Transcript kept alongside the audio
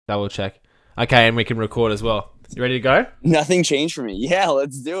Double check. Okay, and we can record as well. You ready to go? Nothing changed for me. Yeah,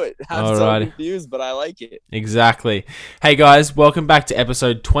 let's do it. I'm so Alrighty. confused, but I like it. Exactly. Hey guys, welcome back to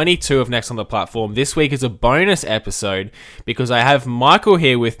episode 22 of Next on the Platform. This week is a bonus episode because I have Michael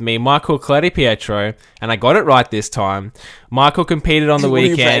here with me, Michael Coladipietro, and I got it right this time. Michael competed on the Were you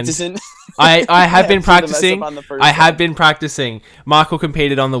weekend. practicing? I have been After the mess up practicing. on the first I have one. been practicing. Michael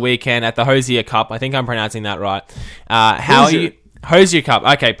competed on the weekend at the Hoosier Cup. I think I'm pronouncing that right. How are you? Hoosier Cup.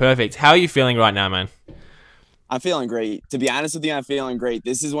 Okay, perfect. How are you feeling right now, man? I'm feeling great. To be honest with you, I'm feeling great.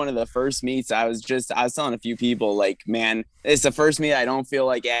 This is one of the first meets I was telling a few people, like, man, it's the first meet I don't feel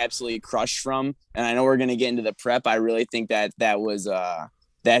like absolutely crushed from. And I know we're going to get into the prep. I really think that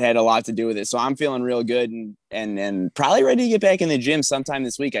had a lot to do with it. So I'm feeling real good and probably ready to get back in the gym sometime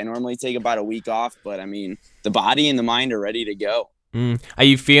this week. I normally take about a week off, but I mean, the body and the mind are ready to go. Are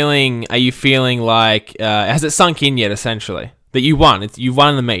you feeling like, has it sunk in yet, essentially, that you won? You've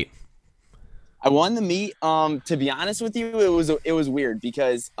won the meet. I won the meet. To be honest with you, it was weird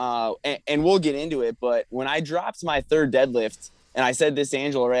because and we'll get into it. But when I dropped my third deadlift, and I said this to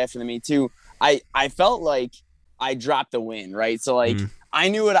Angela right after the meet too, I felt like I dropped the win, right? So like I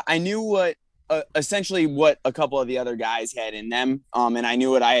knew what essentially what a couple of the other guys had in them, and I knew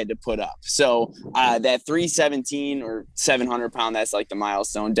what I had to put up. So that 317 or 700-pound, that's like the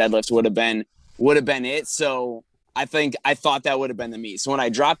milestone deadlift would have been it. So I thought that would have been the meet. So when I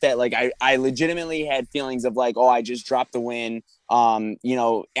dropped that, like I legitimately had feelings of like, oh, I just dropped the win.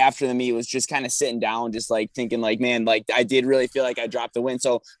 After the meet was just kind of sitting down, just like thinking like, man, like I did really feel like I dropped the win.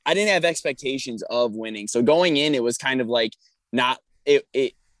 So I didn't have expectations of winning. So going in, it was kind of like not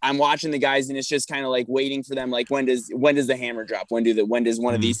it. I'm watching the guys and it's just kind of like waiting for them. Like when does the hammer drop? When does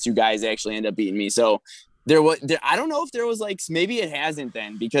one of these two guys actually end up beating me? So I don't know if there was like, maybe it hasn't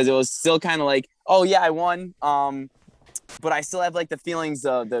then, because it was still kind of like, oh yeah, I won. But I still have like the feelings,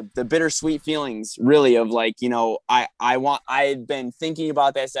 the bittersweet feelings really of like, I had been thinking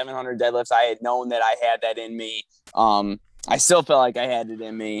about that 700 deadlifts. I had known that I had that in me. I still felt like I had it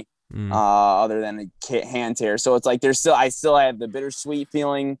in me, other than a hand tear. So it's like, I still have the bittersweet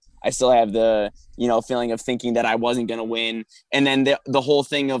feeling. I still have the, feeling of thinking that I wasn't going to win. And then the whole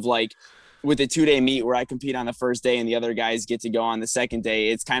thing of like, with the 2-day meet where I compete on the first day and the other guys get to go on the second day,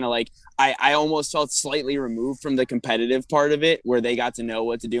 it's kind of like I almost felt slightly removed from the competitive part of it where they got to know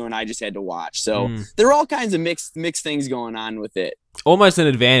what to do and I just had to watch. So there are all kinds of mixed things going on with it. Almost an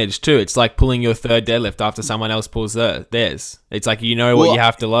advantage too. It's like pulling your third deadlift after someone else pulls theirs. It's like what you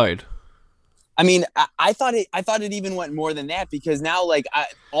have to load. I mean, I thought it even went more than that, because now like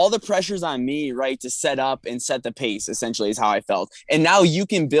all the pressure's on me, right, to set up and set the pace, essentially is how I felt. And now you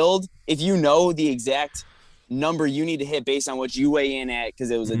can build, if you know the exact number you need to hit based on what you weigh in at,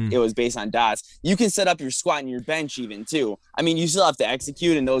 because it was based on dots. You can set up your squat and your bench even too. I mean, you still have to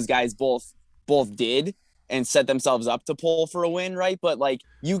execute, and those guys both did and set themselves up to pull for a win, right? But like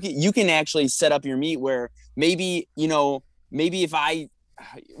you can actually set up your meet where maybe if I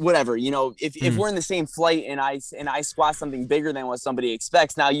whatever, if we're in the same flight and I squat something bigger than what somebody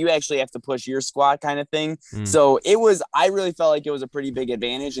expects, now you actually have to push your squat kind of thing. So I really felt like it was a pretty big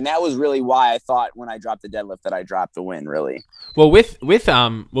advantage, and that was really why I thought when I dropped the deadlift that I dropped the win, really. Well, with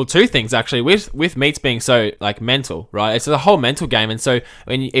two things actually. With meets being so like mental, right? It's a whole mental game, and so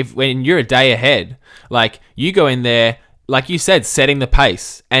when you're a day ahead, like you go in there, like you said, setting the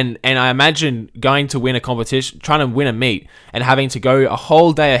pace. And I imagine going to win a competition, trying to win a meet, and having to go a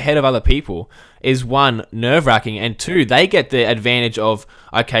whole day ahead of other people is, one, nerve-wracking, and two, they get the advantage of,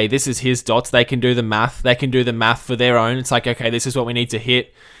 okay, this is his dots, they can do the math. They can do the math for their own. It's like, okay, this is what we need to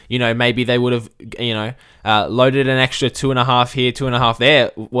hit. Maybe they would have, loaded an extra 2.5 here, 2.5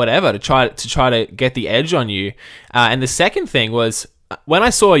 there, whatever, to try to get the edge on you. And the second thing was, when I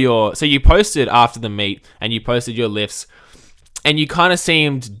saw so you posted after the meet, and you posted your lifts, and you kind of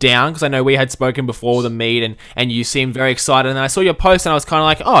seemed down, because I know we had spoken before the meet, and you seemed very excited. And then I saw your post, and I was kind of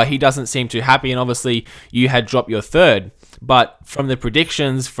like, oh, he doesn't seem too happy. And obviously, you had dropped your third. But from the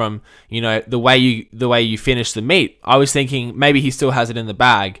predictions, from the way you finished the meet, I was thinking maybe he still has it in the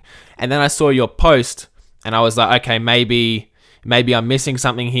bag. And then I saw your post, and I was like, okay, maybe I'm missing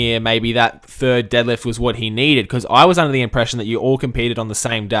something here. Maybe that third deadlift was what he needed, because I was under the impression that you all competed on the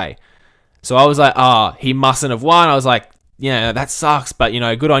same day. So I was like, he mustn't have won. I was like, that sucks, but,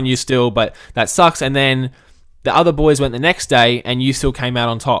 good on you still, but that sucks. And then the other boys went the next day, and you still came out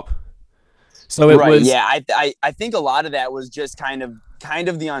on top. So it was... Yeah, I think a lot of that was just kind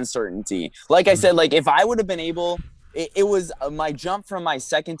of the uncertainty. Like I said, like if I would have been able... It was my jump from my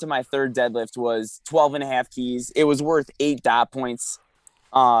second to my third deadlift was 12.5 keys. It was worth 8 dot points.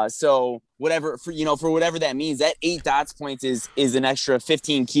 So whatever for whatever that means. That 8 dots points is an extra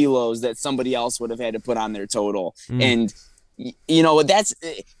 15 kilos that somebody else would have had to put on their total. And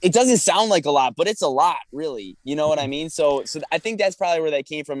it doesn't sound like a lot, but it's a lot, really. You know what I mean? So I think that's probably where that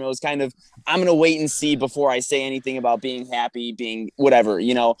came from. It was kind of, I'm going to wait and see before I say anything about being happy, being whatever,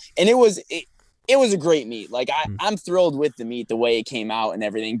 and it was a great meet. Like I'm thrilled with the meet, the way it came out and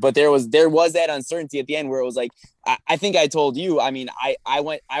everything, but there was that uncertainty at the end where it was like, I think I told you, I mean,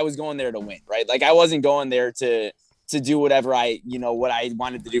 I was going there to win, right? Like I wasn't going there to do whatever what I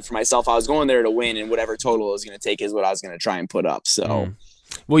wanted to do for myself. I was going there to win, and whatever total it was going to take is what I was going to try and put up. So,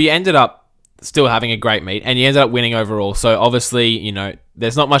 well, you ended up still having a great meet, and you ended up winning overall. So obviously,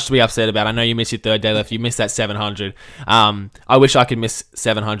 there's not much to be upset about. I know you missed your third deadlift. You missed that 700. I wish I could miss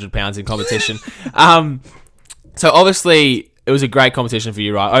 700 pounds in competition. So obviously, it was a great competition for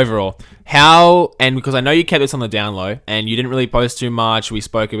you, right? Overall, because I know you kept this on the down low, and you didn't really post too much. We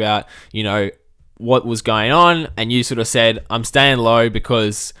spoke about, what was going on, and you sort of said, I'm staying low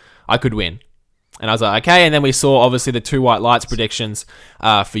because I could win. And I was like, okay. And then we saw obviously the 2 white lights predictions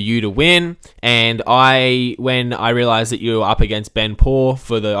for you to win. And when I realized that you were up against Ben Poor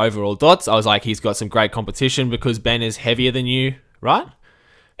for the overall dots, I was like, he's got some great competition because Ben is heavier than you, right?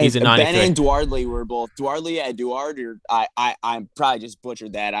 He's a 93. Ben and Duardley were both. Duardley at Duard, or I probably just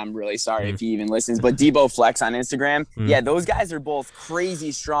butchered that. I'm really sorry if he even listens. But Debo Flex on Instagram, yeah, those guys are both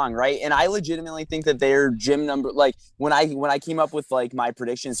crazy strong, right? And I legitimately think that their gym number, like when I came up with like my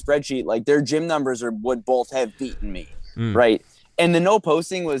prediction spreadsheet, like their gym numbers would both have beaten me, right? And the no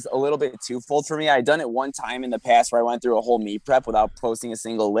posting was a little bit twofold for me. I'd done it one time in the past where I went through a whole meet prep without posting a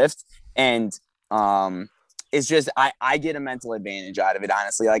single lift, and it's just I get a mental advantage out of it,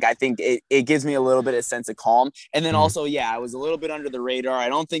 honestly. Like I think it gives me a little bit of sense of calm. And then also, I was a little bit under the radar. I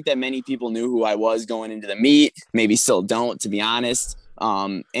don't think that many people knew who I was going into the meet. Maybe still don't, to be honest.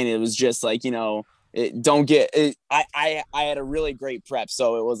 And it was just like, I had a really great prep,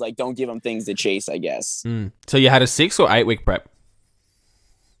 so it was like, don't give them things to chase, I guess. So you had a 6 or 8 week prep?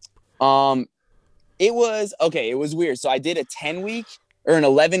 It was weird. So I did a 10 week or an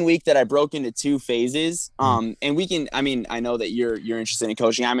 11 week that I broke into 2 phases. And I know that you're interested in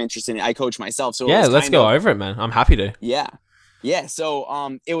coaching. I'm interested I coach myself. So let's go over it, man. I'm happy to. Yeah.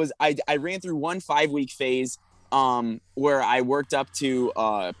 So, it was, I ran through 1 5-week phase, where I worked up to,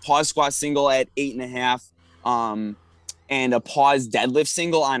 pause squat single at 8.5, and a pause deadlift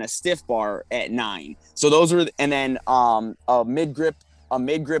single on a stiff bar at 9. So those were, and then, a mid grip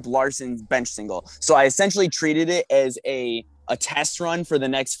Larson bench single. So I essentially treated it as a test run for the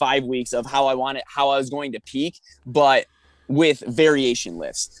next 5 weeks of how I was going to peak, but with variation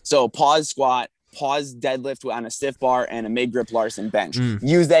lifts. So pause squat, pause deadlift on a stiff bar, and a mid grip Larson bench.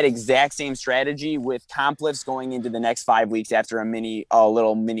 Use that exact same strategy with comp lifts going into the next 5 weeks after a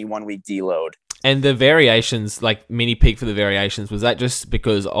little mini 1 week deload. And the variations, like mini peak for the variations, was that just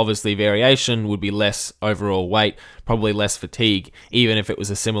because obviously variation would be less overall weight, probably less fatigue, even if it was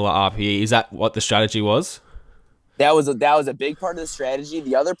a similar RPE? Is that what the strategy was? That was a big part of the strategy.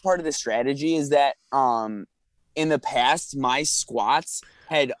 The other part of the strategy is that in the past, my squats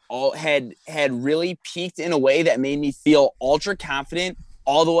had really peaked in a way that made me feel ultra confident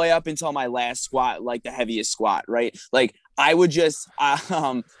all the way up until my last squat, like the heaviest squat, right? Like I would just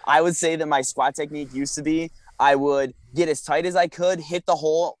I would say that my squat technique used to be, I would get as tight as I could, hit the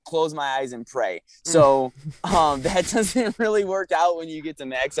hole, close my eyes, and pray. So that doesn't really work out when you get to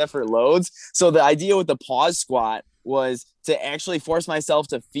max effort loads. So the idea with the pause squat was to actually force myself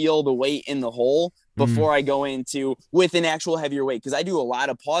to feel the weight in the hole before I go into with an actual heavier weight. Because I do a lot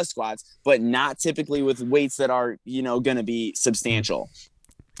of pause squats, but not typically with weights that are, going to be substantial.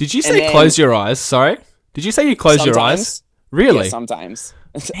 Did you say close your eyes? Sorry. Did you say you close your eyes? Really? Yeah, sometimes.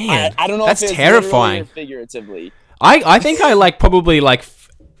 Man, I don't know that's if it's terrifying. Or figuratively. I think I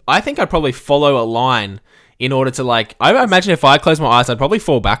probably follow a line in order to I imagine if I close my eyes, I'd probably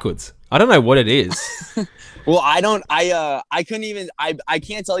fall backwards. I don't know what it is. Well, I couldn't even, I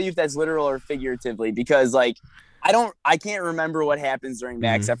can't tell you if that's literal or figuratively, because I can't remember what happens during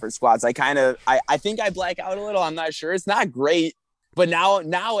max effort squats. I think I black out a little. I'm not sure. It's not great, but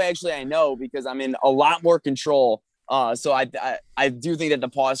now actually I know, because I'm in a lot more control. So I do think that the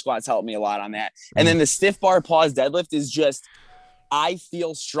pause squats help me a lot on that. And then the stiff bar pause deadlift is just, I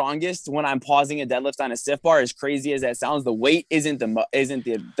feel strongest when I'm pausing a deadlift on a stiff bar. As crazy as that sounds, the weight isn't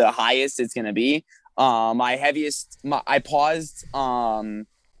the highest it's going to be. I paused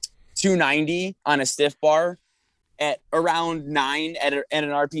 290 on a stiff bar at around 9 at an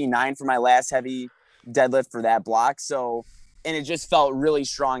RP 9 for my last heavy deadlift for that block. So it just felt really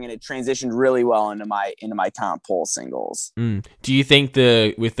strong, and it transitioned really well into my comp pull singles. Do you think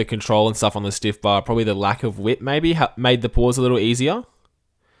with the control and stuff on the stiff bar, probably the lack of whip maybe made the pause a little easier?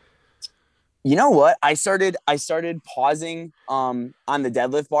 You know what? I started pausing on the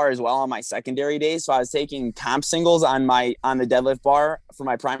deadlift bar as well on my secondary day. So I was taking comp singles on the deadlift bar for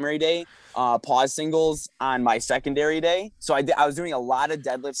my primary day, pause singles on my secondary day. So I was doing a lot of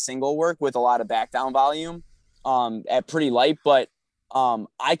deadlift single work with a lot of back down volume at pretty light, but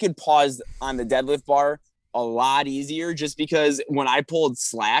I could pause on the deadlift bar a lot easier just because when I pulled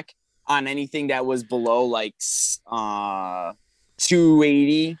slack on anything that was below like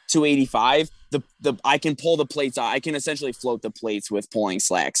 280, 285, I can pull the plates out. I can essentially float the plates with pulling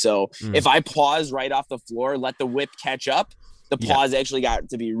slack. So if I pause right off the floor, let the whip catch up, the pause actually got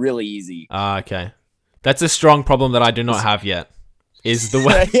to be really easy. Okay. That's a strong problem that I do not have yet. Is the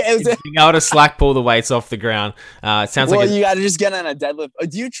way being able to slack pull the weights off the ground. It sounds like you got to just get on a deadlift.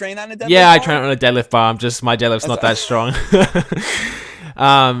 Do you train on a deadlift? Yeah, bar? I train on a deadlift bar. My deadlift's not that strong.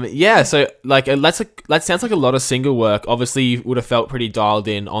 So like that sounds like a lot of single work. Obviously, you would have felt pretty dialed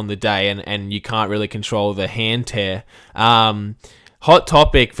in on the day, and you can't really control the hand tear. Hot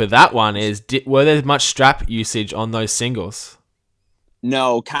topic for that one is: were there much strap usage on those singles?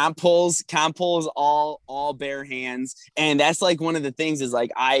 No, comp pulls all bare hands, and that's like one of the things is like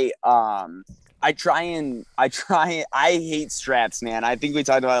I hate straps, man. I think we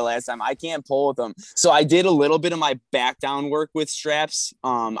talked about it last time. I can't pull with them. So I did a little bit of my back down work with straps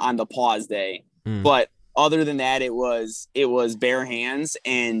on the pause day. But other than that, it was bare hands,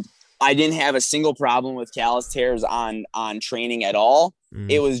 and I didn't have a single problem with callus tears on training at all.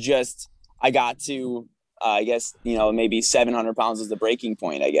 It was just I got to I guess, maybe 700 pounds is the breaking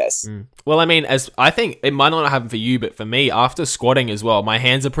point, I guess. Well, I mean, as I think it might not happen for you, but for me, after squatting as well, my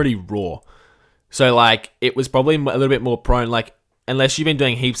hands are pretty raw. So, like, it was probably a little bit more prone, like, unless you've been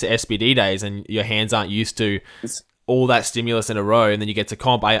doing heaps of SBD days and your hands aren't used to all that stimulus in a row, and then you get to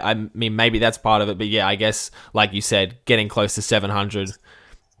comp. I mean, maybe that's part of it, but yeah, I guess, like you said, getting close to 700,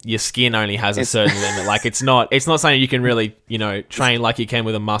 your skin only has a certain limit. Like, it's not something you can really, train like you can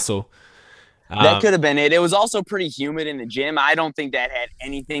with a muscle. That could have been it. It was also pretty humid in the gym. I don't think that had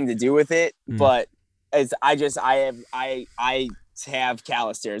anything to do with it, but I have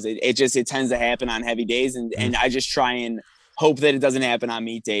callus tears. It tends to happen on heavy days, and I just try and hope that it doesn't happen on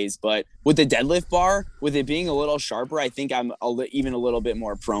meet days. But with the deadlift bar, with it being a little sharper, I think I'm even a little bit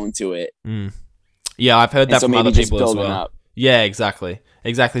more prone to it. Yeah, I've heard that from other people as well. Up. Yeah, exactly.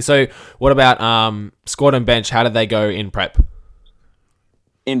 So what about squat and bench? How did they go in prep?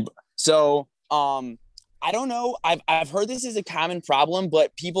 I don't know. I've heard this is a common problem,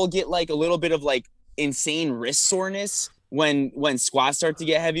 but people get like a little bit of like insane wrist soreness when squats start to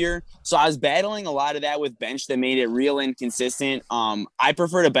get heavier. So I was battling a lot of that with bench that made it real inconsistent. I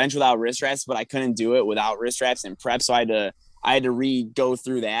prefer to bench without wrist straps, but I couldn't do it without wrist straps in prep. So I had to go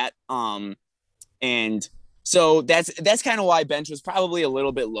through that. And so that's kind of why bench was probably a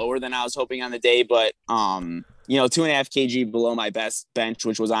little bit lower than I was hoping on the day, but 2.5 kg below my best bench,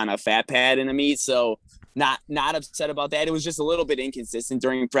 which was on a fat pad in a meet. So not upset about that. It was just a little bit inconsistent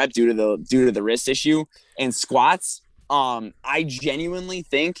during prep due to the wrist issue. And squats, I genuinely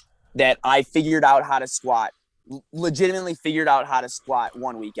think that I legitimately figured out how to squat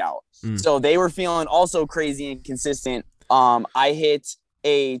 1 week out. So they were feeling also crazy inconsistent. I hit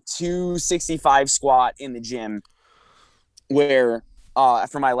a 265 squat in the gym where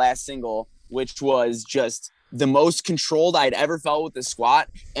for my last single, which was just the most controlled I'd ever felt with the squat,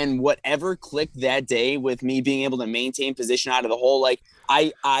 and whatever clicked that day with me being able to maintain position out of the hole. Like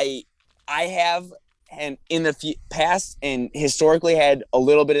I have, and in the past and historically had a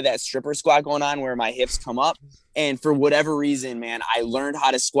little bit of that stripper squat going on where my hips come up, and for whatever reason, man, I learned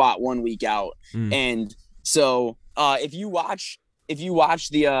how to squat 1 week out. And so if you watch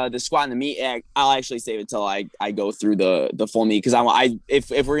the squat and the meet, I'll actually save it till I go through the full meet, because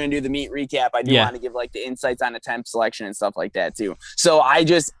if we're gonna do the meet recap, I do want to give like the insights on attempt selection and stuff like that too. So I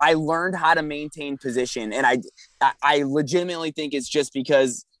learned how to maintain position, and I legitimately think it's just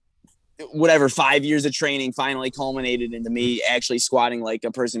because whatever 5 years of training finally culminated into me actually squatting like a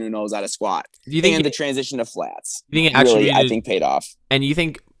person who knows how to squat. Do you think the transition to flats I think paid off? And you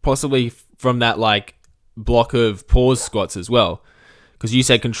think possibly from that like block of pause squats as well? Because you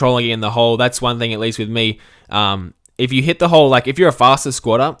said controlling it in the hole, that's one thing, at least with me. If you hit the hole, like if you're a faster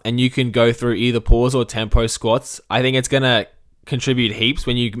squatter and you can go through either pause or tempo squats, I think it's going to contribute heaps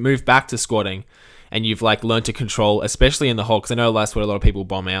when you move back to squatting and you've like learned to control, especially in the hole, because I know that's where a lot of people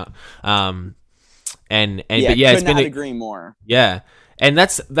bomb out. But yeah, could not agree more. Yeah. And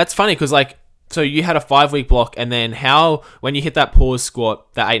that's funny because like So you had a 5-week block, and then when you hit that pause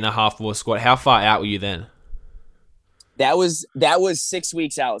squat, that 8.5 pause squat, how far out were you then? That was 6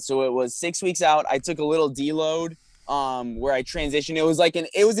 weeks out. So it was 6 weeks out. I took a little deload where I transitioned. It was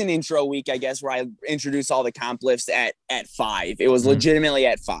an intro week, I guess, where I introduced all the comp lifts at 5. It was legitimately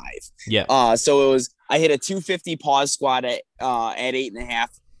at 5. Yeah. So I hit a 250 pause squat at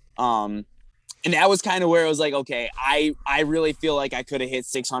 8.5. And that was kind of where it was like, okay, I really feel like I could have hit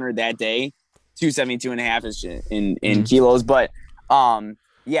 600 that day. 272.5 is in kilos. But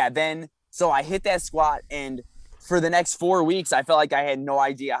then so I hit that squat, and for the next 4 weeks, I felt like I had no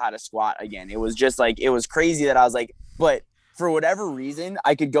idea how to squat again. It was just like, it was crazy that I was like, but for whatever reason,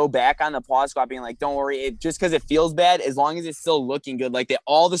 I could go back on the pause squat being like, don't worry, just because it feels bad, as long as it's still looking good. Like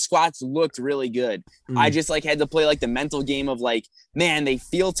all the squats looked really good. I just like had to play like the mental game of like, man, they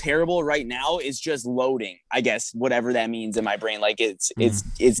feel terrible right now. It's just loading, I guess, whatever that means in my brain. Like it's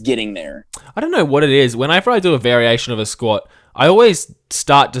getting there. I don't know what it is. Whenever I do a variation of a squat, I always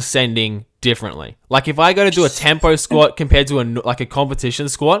start descending differently. Like if I go to do a tempo squat compared to a competition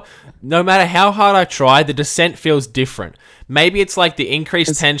squat, no matter how hard I try, the descent feels different. Maybe it's like the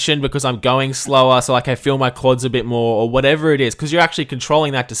increased tension because I'm going slower, so like I feel my quads a bit more, or whatever it is, because you're actually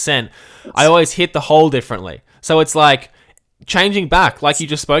controlling that descent. I always hit the hole differently. So it's like changing back, like you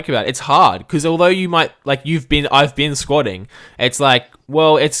just spoke about. It's hard because although you might like I've been squatting, it's like,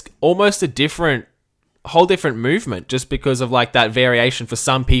 well, it's almost a whole different movement just because of like that variation for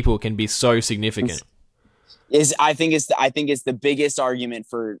some people can be so significant. I think it's the biggest argument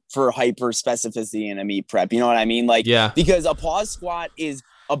for hyper specificity in a meet prep. You know what I mean? Like, yeah, because a pause squat is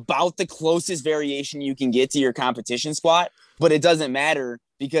about the closest variation you can get to your competition squat, but it doesn't matter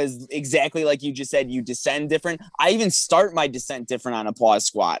because exactly like you just said, you descend different. I even start my descent different on a pause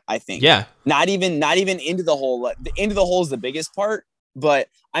squat, I think. Yeah. Not even into the hole. The into the hole is the biggest part, but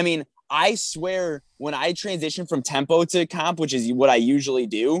I mean, I swear when I transition from tempo to comp, which is what I usually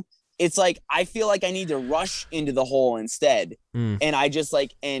do, it's like I feel like I need to rush into the hole instead. And I just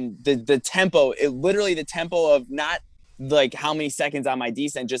like, and the tempo, literally the tempo of not like how many seconds on my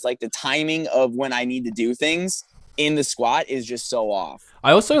descent, just like the timing of when I need to do things in the squat is just so off.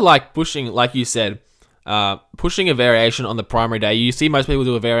 I also like pushing, like you said, pushing a variation on the primary day. You see most people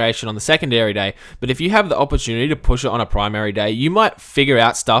do a variation on the secondary day, but if you have the opportunity to push it on a primary day, you might figure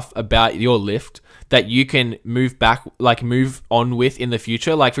out stuff about your lift that you can move on with in the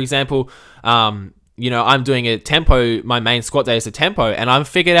future. Like for example, I'm doing a tempo, my main squat day is a tempo, and I've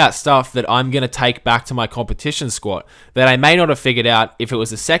figured out stuff that I'm going to take back to my competition squat that I may not have figured out if it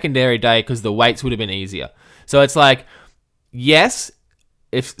was a secondary day because the weights would have been easier. So it's like, yes,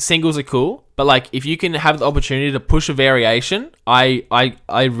 if singles are cool, but like if you can have the opportunity to push a variation, I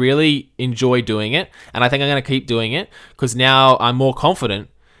really enjoy doing it, and I think I'm going to keep doing it because now I'm more confident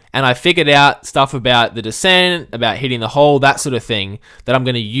and I figured out stuff about the descent, about hitting the hole, that sort of thing that I'm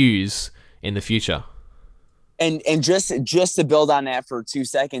going to use in the future. And just to build on that for 2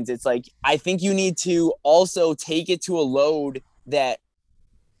 seconds, it's like I think you need to also take it to a load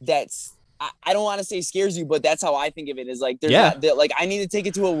that's I don't want to say scares you, but that's how I think of it. Is like like I need to take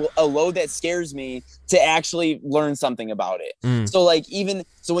it to a load that scares me to actually learn something about it. So like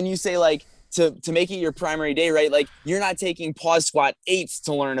so when you say like to make it your primary day, right? Like you're not taking pause squat 8s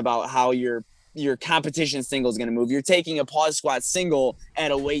to learn about how your competition single is going to move. You're taking a pause squat single at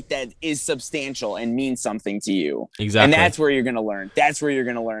a weight that is substantial and means something to you. Exactly. And that's where you're going to learn. I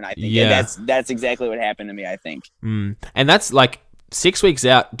think. Yeah. And that's exactly what happened to me, I think. And that's like 6 weeks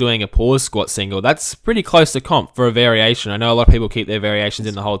out doing a pause squat single. That's pretty close to comp for a variation. I know a lot of people keep their variations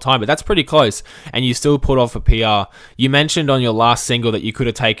in the whole time, but that's pretty close. And you still put off a PR. You mentioned on your last single that you could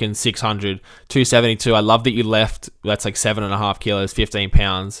have taken 600, 272. I love that you left, that's like 7.5 kilos, 15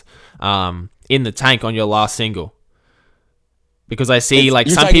 pounds in the tank on your last single. Because I see people...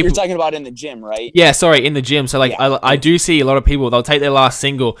 You're talking about in the gym, right? Yeah, sorry, in the gym. So like I do see a lot of people, they'll take their last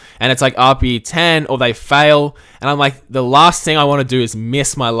single and it's like RPE 10 or they fail. And I'm like, the last thing I want to do is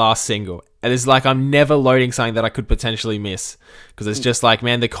miss my last single. And it's like I'm never loading something that I could potentially miss. Because it's just like,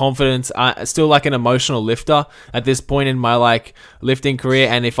 man, the confidence, still like an emotional lifter at this point in my like lifting career.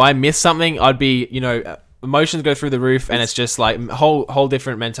 And if I miss something, I'd be, emotions go through the roof and it's just like whole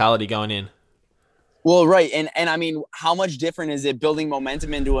different mentality going in. Well, right. And I mean, how much different is it building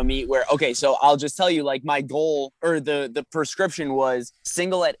momentum into a meet where, okay, so I'll just tell you, like my goal or the prescription was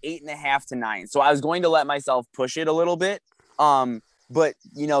single at 8.5 to 9. So I was going to let myself push it a little bit. But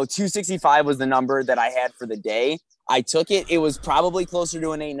 265 was the number that I had for the day. I took it. It was probably closer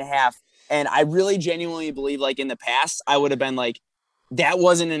to an 8.5. And I really genuinely believe like in the past, I would have been like, that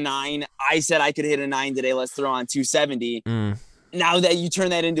wasn't a 9. I said I could hit a 9 today. Let's throw on 270. now that you turn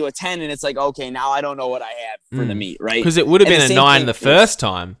that into a 10 and it's like, okay, now I don't know what I have for the meet, right? Because it would have And been the a same 9 thing the first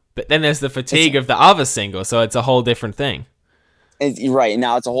time, but then there's the fatigue of the other single, so it's a whole different thing. Right.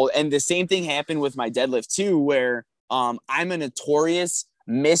 Now it's a whole, and the same thing happened with my deadlift too, where I'm a notorious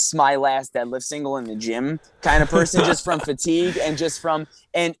miss my last deadlift single in the gym kind of person, just from fatigue and just from,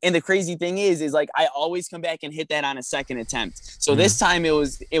 and the crazy thing is like I always come back and hit that on a second attempt. So this time it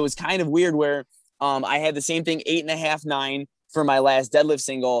was kind of weird where I had the same thing, 8.5, 9 for my last deadlift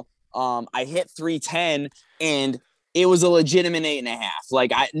single. I hit 310 and it was a legitimate 8.5.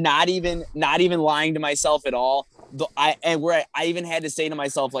 Like I not even lying to myself at all. I even had to say to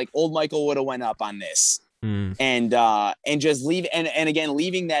myself, like, old Michael would have went up on this. And just leave and again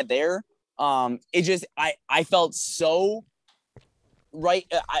leaving that there. It just I felt so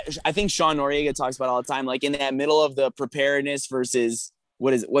right. I think Sean Noriega talks about all the time, like in that middle of the preparedness versus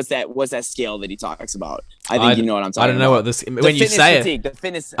what's that scale that he talks about? I think you know what I'm talking about. I don't know what this when you say fatigue, it.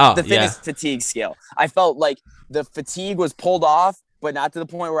 The fitness fatigue scale. I felt like the fatigue was pulled off, but not to the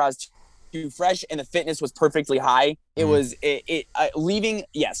point where I was too fresh, and the fitness was perfectly high. It was leaving.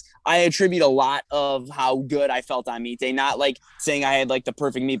 Yes, I attribute a lot of how good I felt on meet day. Not like saying I had like the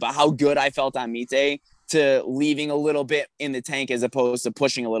perfect meet, but how good I felt on meet day to leaving a little bit in the tank as opposed to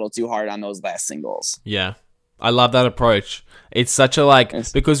pushing a little too hard on those last singles. Yeah. I love that approach. It's such a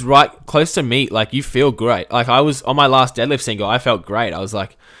because right close to meet, like you feel great. Like I was on my last deadlift single, I felt great. I was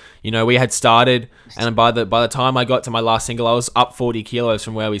like, we had started, and by the time I got to my last single, I was up 40 kilos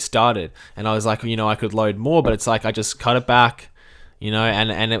from where we started, and I was like, I could load more, but it's like I just cut it back, and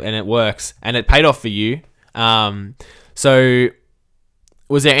it works, and it paid off for you. So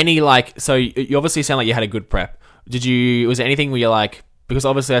was there any so you obviously sound like you had a good prep. Was there anything where you're like, because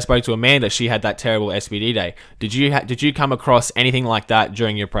obviously I spoke to Amanda, she had that terrible SBD day. Did you come across anything like that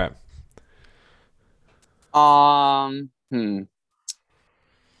during your prep? No,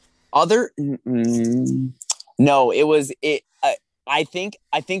 it was it. I think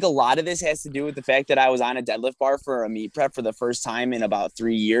a lot of this has to do with the fact that I was on a deadlift bar for a meet prep for the first time in about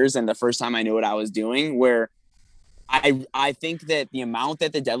 3 years, and the first time I knew what I was doing. Where I think that the amount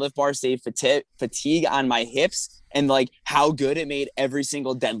that the deadlift bar saved fatigue on my hips, and like how good it made every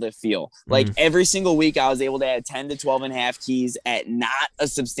single deadlift feel. Like every single week I was able to add 10 to 12.5 keys at not a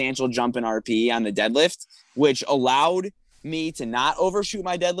substantial jump in RP on the deadlift, which allowed me to not overshoot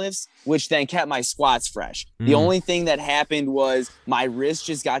my deadlifts, which then kept my squats fresh. The only thing that happened was my wrist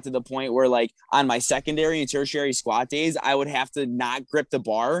just got to the point where like on my secondary and tertiary squat days, I would have to not grip the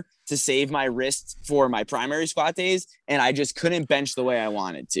bar to save my wrist for my primary squat days. And I just couldn't bench the way I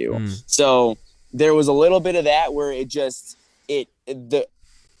wanted to. So there was a little bit of that where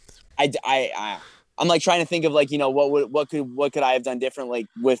I'm like trying to think of like, what could I have done different, like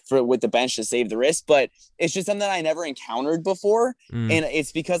with the bench to save the wrist, but it's just something that I never encountered before. And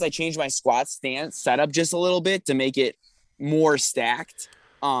it's because I changed my squat stance setup just a little bit to make it more stacked.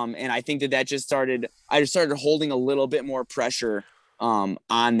 And I think that just started holding a little bit more pressure on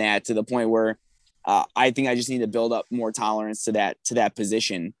that, to the point where I think I just need to build up more tolerance to that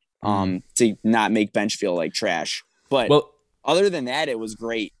position to not make bench feel like trash. But other than that, it was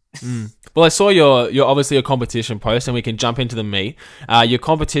great. Well, I saw you're obviously a competition post, and we can jump into the meet. Your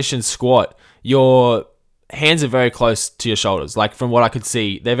competition squat, your hands are very close to your shoulders. Like from what I could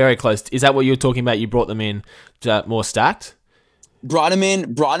see, they're very close. Is that what you were talking about? You brought them in more stacked? Brought him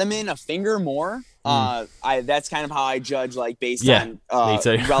in a finger more. That's kind of how I judge, like based on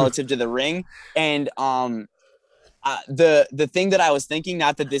relative to the ring. And the thing that I was thinking,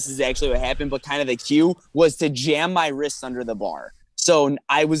 not that this is actually what happened, but kind of the cue was to jam my wrists under the bar. So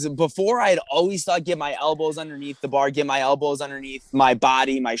before I'd always thought, get my elbows underneath the bar, get my elbows underneath my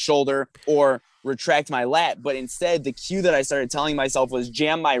body, my shoulder, or retract my lat. But instead, the cue that I started telling myself was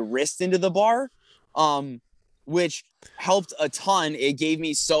jam my wrist into the bar, which helped a ton. It gave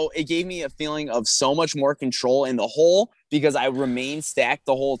me a feeling of so much more control in the hole because I remained stacked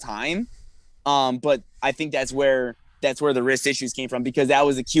the whole time. But I think that's where the wrist issues came from, because that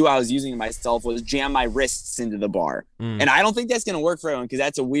was the cue I was using to myself, was jam my wrists into the bar. And I don't think that's going to work for everyone, because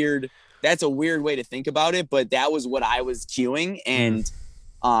that's a weird way to think about it. But that was what I was cueing, and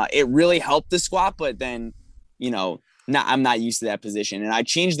it really helped the squat. But then, I'm not used to that position. And I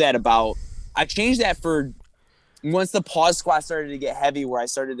changed that for once the pause squat started to get heavy, where I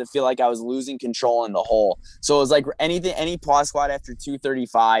started to feel like I was losing control in the hole. So it was like any pause squat after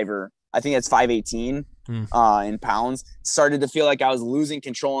 235, or I think that's 518 in pounds, started to feel like I was losing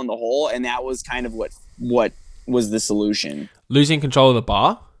control in the hole. And that was kind of what was the solution. Losing control of the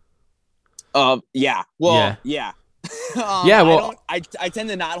bar? Yeah. Well, yeah. I tend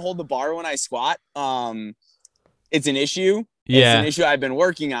to not hold the bar when I squat. It's an issue. It's an Yeah. issue I've been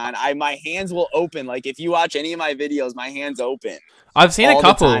working on. My hands will open. Like if you watch any of my videos, my hands open I've seen a all the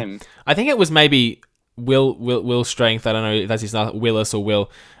couple. time. I think it was maybe Will Strength. I don't know if that's his name. Willis or Will.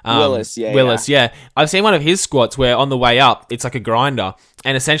 Willis, yeah, yeah. Willis, yeah. I've seen one of his squats where on the way up, it's like a grinder,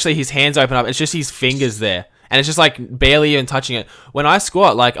 and essentially his hands open up. It's just his fingers there, and it's just like barely even touching it. When I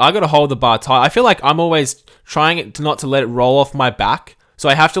squat, like I gotta hold the bar tight. I feel like I'm always trying to not to let it roll off my back. So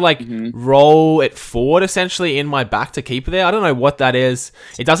I have to like roll it forward essentially in my back to keep it there. I don't know what that is.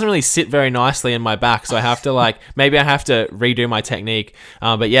 It doesn't really sit very nicely in my back. So I have to like, maybe I have to redo my technique.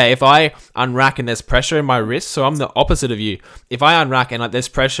 But yeah, if I unrack and there's pressure in my wrists, so I'm the opposite of you. If I unrack and like there's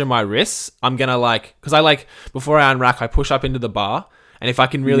pressure in my wrists, I'm going to like, cause I like, before I unrack, I push up into the bar. And if I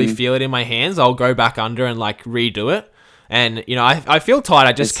can really feel it in my hands, I'll go back under and like redo it. And, you know, I feel tight.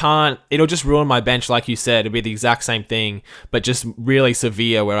 I just can't. It'll just ruin my bench, like you said. It'll be the exact same thing, but just really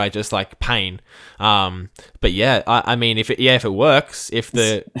severe where I just like pain. But yeah, I mean, if it works, if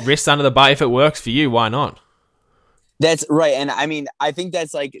the wrist under the bar, if it works for you, why not? That's right. And I mean, I think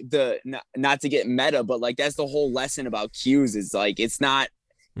that's like not to get meta, but like that's the whole lesson about cues is like, it's not,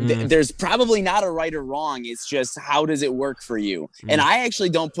 there's probably not a right or wrong. It's just, how does it work for you? And I actually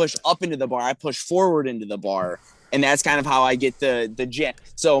don't push up into the bar. I push forward into the bar. And that's kind of how I get the jam.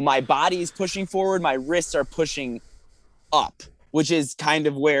 So my body is pushing forward, my wrists are pushing up, which is kind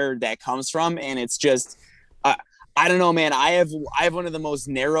of where that comes from. And it's just, I don't know, man. I have one of the most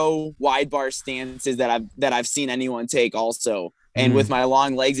narrow wide bar stances that I've seen anyone take also. And with my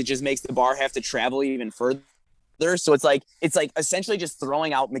long legs, it just makes the bar have to travel even further. So it's like essentially just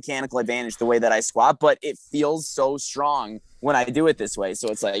throwing out mechanical advantage the way that I squat, but it feels so strong when I do it this way. So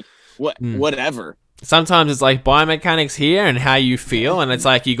it's like whatever. Sometimes it's like biomechanics here and how you feel, and it's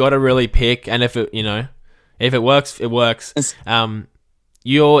like you got to really pick. And if it works, it works.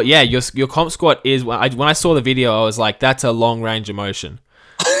 Your comp squat is when I saw the video, I was like, that's a long range of motion.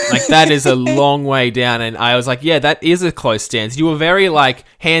 Like that is a long way down, and I was like, yeah, that is a close stance. You were very like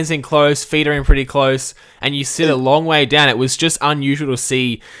hands in close, feet are in pretty close, and you sit a long way down. It was just unusual to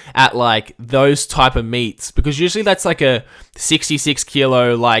see at like those type of meets, because usually that's like a 66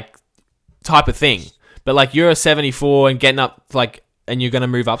 kilo like type of thing, but like you're a 74 and getting up like, and you're gonna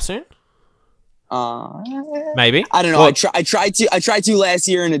move up soon. Maybe, I don't know. Well, I tried to last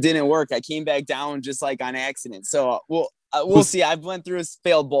year and it didn't work. I came back down just like on accident. So we'll see. I've went through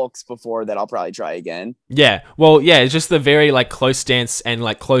failed bulks before that I'll probably try again. Yeah. Well, yeah, it's just the very like close stance and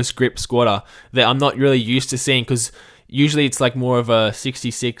like close grip squatter that I'm not really used to seeing, because usually it's like more of a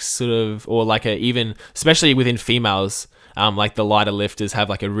 66 sort of, or like a even, especially within females. Like the lighter lifters have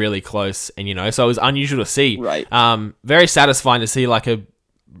like a really close, and so it was unusual to see. Right. Very satisfying to see like a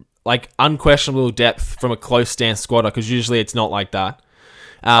unquestionable depth from a close stance squatter, because usually it's not like that.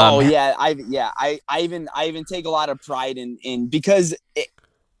 I even take a lot of pride in because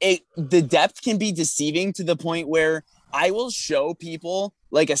the depth can be deceiving to the point where I will show people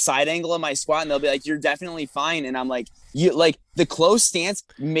like a side angle of my squat and they'll be like, you're definitely fine. And I'm like, you like the close stance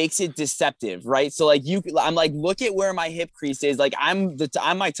makes it deceptive, right? So like I'm like, look at where my hip crease is. Like I'm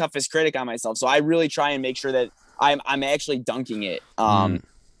my toughest critic on myself. So I really try and make sure that I'm actually dunking it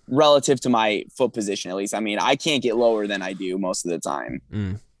relative to my foot position, at least. I mean, I can't get lower than I do most of the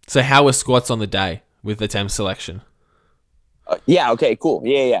time. So how were squats on the day with the temp selection? Yeah. Okay, cool.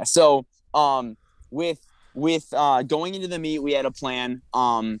 Yeah. So with going into the meet, we had a plan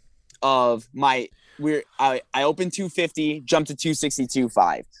of I opened 250, jumped to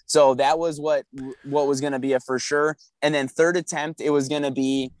 262.5. So that was what was going to be a for sure. And then third attempt, it was going to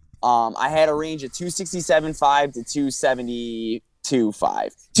be I had a range of 267.5 to 272.5.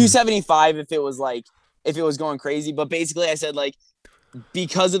 275 if it was going crazy. But basically I said like,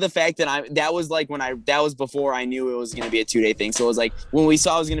 because of the fact that that was before I knew it was going to be a 2-day thing. So it was like, when we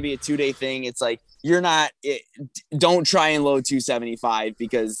saw it was going to be a 2-day thing, it's like, don't try and load 275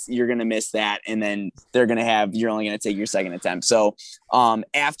 because you're going to miss that. And then you're only going to take your second attempt. So,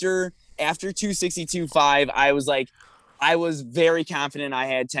 after 262.5, I was very confident I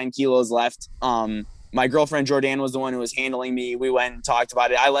had 10 kilos left. My girlfriend Jordan was the one who was handling me. We went and talked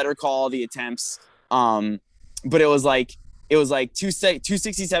about it. I let her call the attempts. But it was like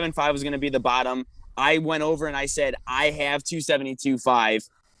 267.5 was going to be the bottom. I went over and I said, I have 272.5.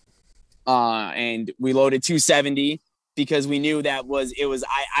 And we loaded 270 because we knew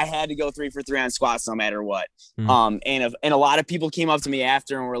I had to go 3 for 3 on squats no matter what. And a lot of people came up to me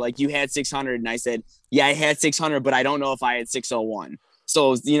after and were like, you had 600. And I said, yeah, I had 600, but I don't know if I had 601.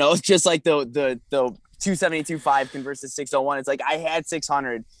 So, just like the 272.5 converts to 601. It's like I had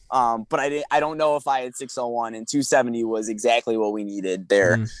 600, but I don't know if I had 601, and 270 was exactly what we needed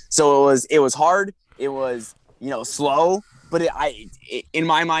there. So it was hard. It was, slow, but in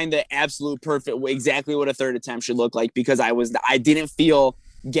my mind, the absolute perfect, exactly what a third attempt should look like, because I didn't feel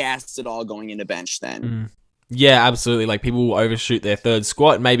gassed at all going into bench then. Yeah, absolutely. Like, people will overshoot their third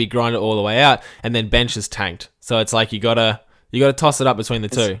squat, maybe grind it all the way out, and then bench is tanked. So it's like you gotta toss it up between the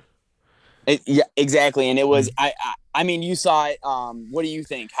two. Yeah, exactly. And it was I mean, you saw it. What do you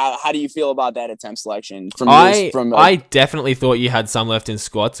think? How do you feel about that attempt selection I definitely thought you had some left in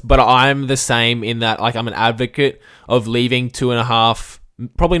squats, but I'm the same in that, like, I'm an advocate of leaving 2.5,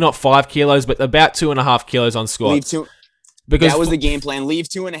 probably not 5 kilos, but about 2.5 kilos on squats. Because that was the game plan. Leave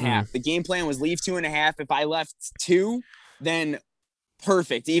 2.5. The game plan was leave 2.5. If I left 2, then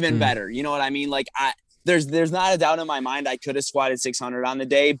perfect, even better. You know what I mean? Like, there's not a doubt in my mind I could have squatted 600 on the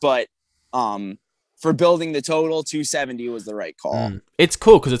day, but for building the total, 270 was the right call. It's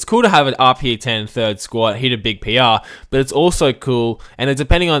cool because it's cool to have an RPE 10 third squat, hit a big PR, but it's also cool, and it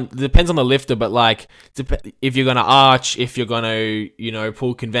depends on the lifter, but like, if you're gonna arch, if you're gonna,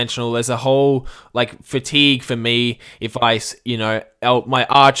 pull conventional, there's a whole, like, fatigue for me if my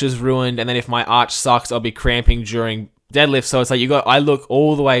arch is ruined, and then if my arch sucks, I'll be cramping during deadlift. So it's like I look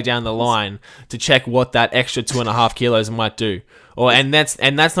all the way down the line to check what that extra 2.5 kilos might do. And that's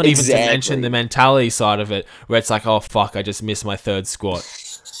not even to mention the mentality side of it, where it's like, oh fuck, I just missed my third squat.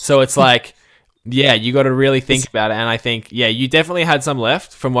 So it's like, yeah, you got to really think about it. And I think, yeah, you definitely had some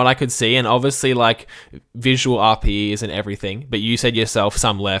left from what I could see, and obviously, like, visual RPE isn't everything, but you said yourself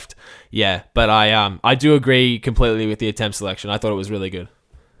some left. Yeah, but I do agree completely with the attempt selection. I thought it was really good.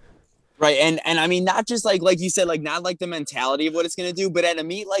 Right. And I mean, not just like you said, like, not like the mentality of what it's going to do, but at a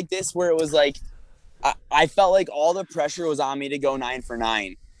meet like this where it was like, I felt like all the pressure was on me to go 9 for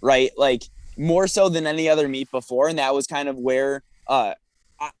 9, right? Like, more so than any other meet before. And that was kind of where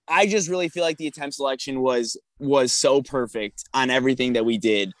I just really feel like the attempt selection was so perfect on everything that we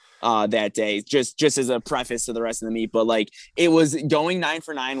did that day, just as a preface to the rest of the meet. But like, it was going 9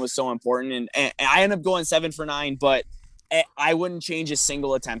 for 9 was so important. And I ended up going 7 for 9, but I wouldn't change a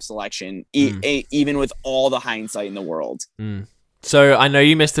single attempt selection, even with all the hindsight in the world. So I know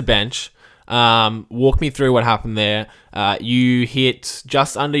you missed a bench. Walk me through what happened there. You hit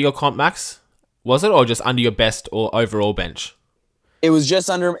just under your comp max, was it, or just under your best or overall bench? It was just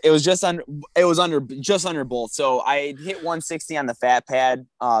under both. So I hit 160 on the fat pad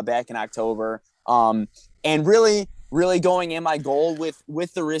back in October. And really going in, my goal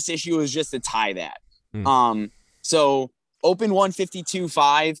with the wrist issue was just to tie that. So open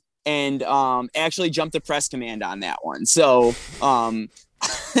 152.5 and actually jumped the press command on that one. So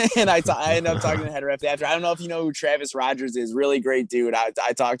and I ended up talking to the head ref after. I don't know if you know who Travis Rogers is. Really great dude.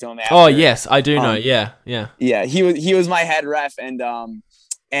 I talked to him after. Oh yes, I do know. Yeah. He was my head ref, and on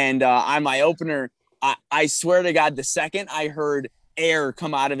my opener, I swear to God, the second I heard air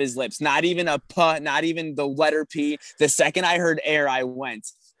come out of his lips, not even a puh, not even the letter P. The second I heard air, I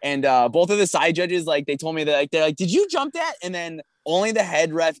went. And both of the side judges, like, they told me that, like, they're like, "Did you jump that?" And then only the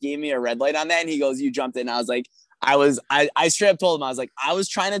head ref gave me a red light on that, and he goes, "You jumped it." And I was like, I straight up told him, I was like, I was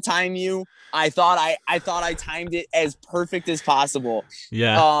trying to time you. I thought I timed it as perfect as possible.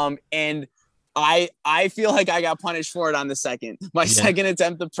 Yeah. And I feel like I got punished for it on the second. My second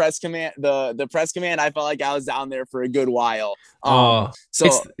attempt, the press command, I felt like I was down there for a good while. So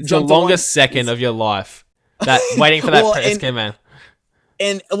it's the longest second of your life. That waiting for that press command.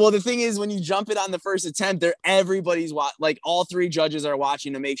 And well, the thing is, when you jump it on the first attempt, everybody's like, all 3 judges are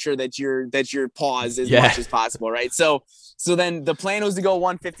watching to make sure that you're paused as much as possible, right? So then the plan was to go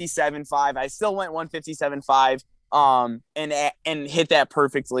 157.5. I still went 157.5, and hit that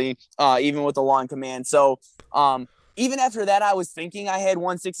perfectly, even with the long command. So even after that, I was thinking I had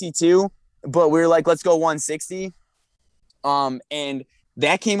 162, but we were like, let's go 160. And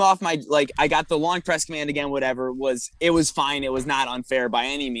that came off my, like, I got the long press command again, whatever. It was fine. It was not unfair by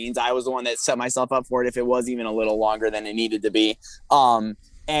any means. I was the one that set myself up for it if it was even a little longer than it needed to be.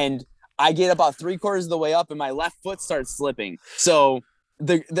 And I get about 3/4 of the way up and my left foot starts slipping. So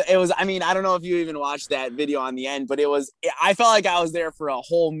it was, I mean, I don't know if you even watched that video on the end, but I felt like I was there for a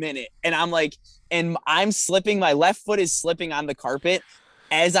whole minute, and I'm like, and I'm slipping, my left foot is slipping on the carpet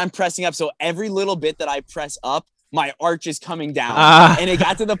as I'm pressing up. So every little bit that I press up, my arch is coming down. And it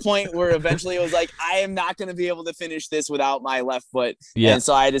got to the point where eventually it was like, I am not going to be able to finish this without my left foot. And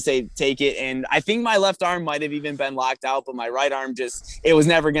so I had to say, take it. And I think my left arm might have even been locked out, but my right arm it was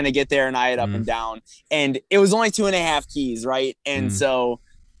never going to get there. And I had up and down, and it was only 2.5 keys. Right. And so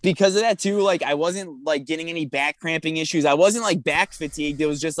because of that too, like, I wasn't like getting any back cramping issues. I wasn't like back fatigued. It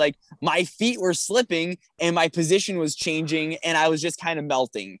was just like my feet were slipping and my position was changing and I was just kind of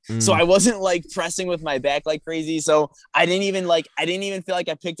melting. So I wasn't like pressing with my back like crazy. So I didn't even feel like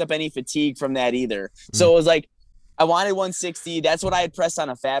I picked up any fatigue from that either. So it was like, I wanted 160. That's what I had pressed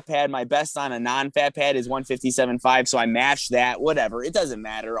on a fat pad. My best on a non-fat pad is 157.5. So I matched that. Whatever. It doesn't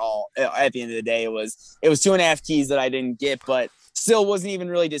matter. All at the end of the day, it was 2.5 keys that I didn't get, but still wasn't even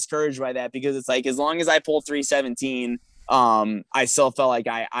really discouraged by that because it's like as long as I pulled 317, I still felt like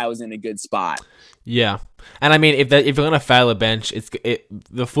I was in a good spot. Yeah, and I mean, if you're gonna fail a bench,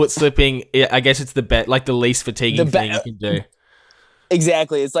 the foot slipping. I guess it's the least fatiguing thing you can do.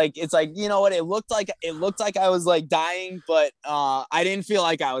 Exactly. It's like you know what? It looked like I was like dying, but I didn't feel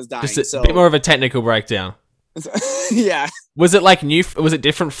like I was dying. Just a bit more of a technical breakdown. Yeah. Was it like new? Was it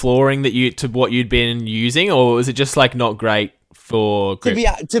different flooring to what you'd been using, or was it just like not great for grip?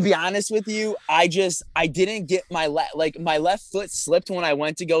 To be honest with you, I didn't get my left foot slipped when I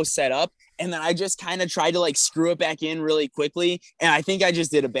went to go set up. And then I just kind of tried to like screw it back in really quickly. And I think I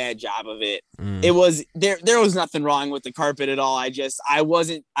just did a bad job of it. It was there was nothing wrong with the carpet at all. I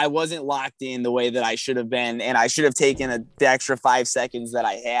wasn't locked in the way that I should have been. And I should have taken the extra 5 seconds that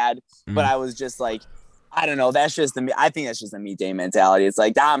I had. But I was just like, I don't know. I think that's just a meet day mentality. It's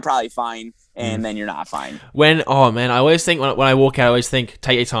like, I'm probably fine. And then you're not fine. I always think when I walk out, I always think,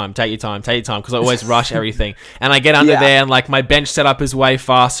 take your time, because I always rush everything. And I get under there, and like my bench setup is way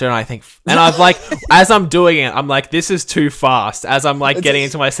faster, and I think, and I've like, as I'm doing it, I'm like, this is too fast. As I'm like getting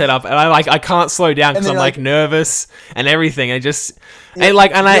into my setup, and I can't slow down because I'm like nervous and everything. I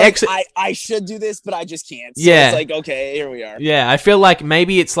should do this, but I just can't. So yeah, it's like, okay, here we are. Yeah, I feel like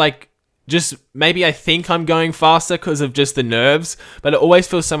maybe it's like. Just maybe I think I'm going faster because of just the nerves, but it always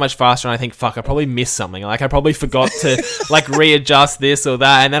feels so much faster. And I think, fuck, I probably missed something. Like I probably forgot to like readjust this or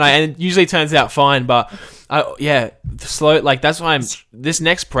that, and it usually turns out fine. But slow. Like that's why this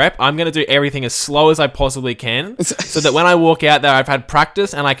next prep, I'm gonna do everything as slow as I possibly can, so that when I walk out there, I've had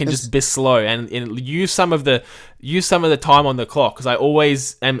practice and I can just be slow and use some of the time on the clock because I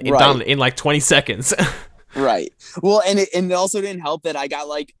always am done in like 20 seconds. Right. Well, and it also didn't help that I got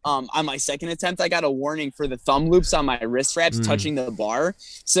like on my second attempt, I got a warning for the thumb loops on my wrist wraps touching the bar.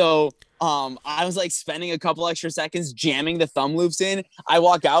 So I was like spending a couple extra seconds jamming the thumb loops in. I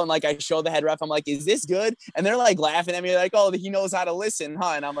walk out and like I show the head ref. I'm like, is this good? And they're like laughing at me like, oh, he knows how to listen,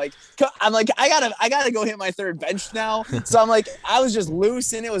 huh? And I'm like, I gotta go hit my third bench now. So I'm like, I was just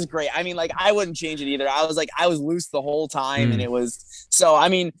loose and it was great. I mean, like I wouldn't change it either. I was loose the whole time and it was. So I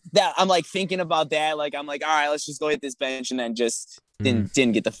mean that I'm like thinking about that. Like I'm like, all right, let's just go hit this bench and then just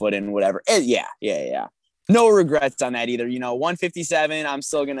didn't get the foot in, whatever. Yeah. No regrets on that either. 157. I'm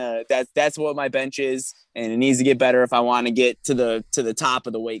still gonna. That's what my bench is, and it needs to get better if I want to get to the top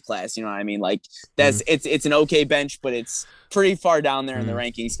of the weight class. You know what I mean? Like that's it's an okay bench, but it's pretty far down there in the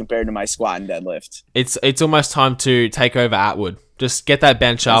rankings compared to my squat and deadlift. It's almost time to take over Atwood. Just get that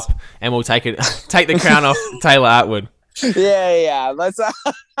bench up, and we'll take the crown off Taylor Atwood. Yeah. Let's.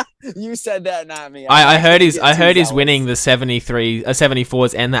 You said that, not me. I heard he's winning the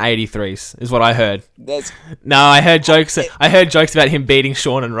 74s and the 83s. Is what I heard. I heard jokes. I heard jokes about him beating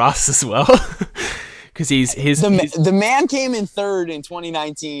Sean and Russ as well. Because the man came in third in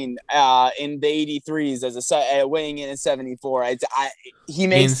 2019 in the 83s as weighing in at 74. He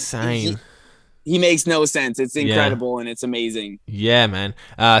makes insane. He makes no sense. It's incredible and it's amazing. Yeah, man.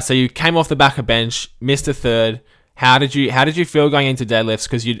 So you came off the back of bench, missed a third. How did you feel going into deadlifts?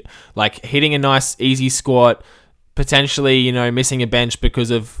 Because you like hitting a nice easy squat, potentially missing a bench because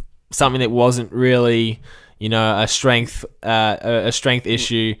of something that wasn't really a strength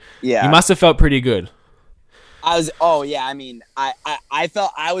issue. Yeah, you must have felt pretty good. I mean, I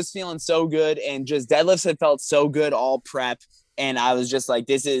felt I was feeling so good, and just deadlifts had felt so good all prep, and I was just like,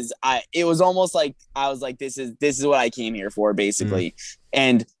 it was almost like I was like, this is what I came here for, basically,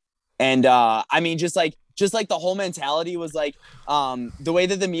 and I mean, just like the whole mentality was like, the way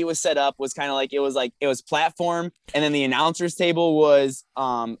that the meet was set up was kind of like, it was platform, and then the announcer's table was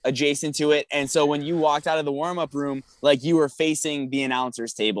adjacent to it, and so when you walked out of the warm-up room, like you were facing the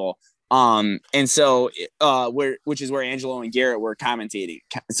announcer's table. And so, which is where Angelo and Garrett were commentating.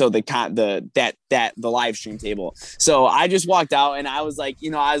 So the live stream table. So I just walked out and I was like,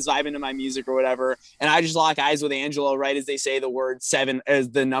 I was vibing to my music or whatever. And I just lock eyes with Angelo right as they say the word 7 as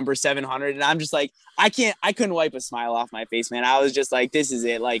the number 700. And I'm just like, I couldn't wipe a smile off my face, man. I was just like, this is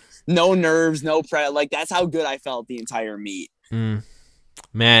it. Like no nerves, no like that's how good I felt the entire meet.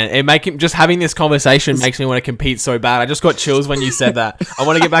 Man, just having this conversation makes me want to compete so bad. I just got chills when you said that. I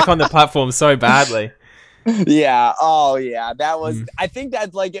want to get back on the platform so badly. Yeah. Oh, yeah. That was. I think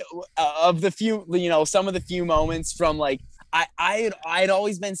that's like of the few, some of the few moments from like I had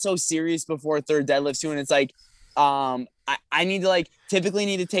always been so serious before third deadlift too, and it's like I need to typically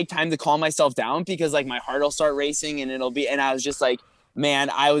need to take time to calm myself down because like my heart will start racing and I was just like, man,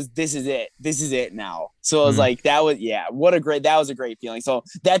 this is it. This is it now. So I was Mm. like, that was a great feeling. So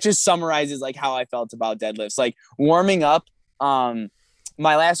that just summarizes like how I felt about deadlifts. Like warming up,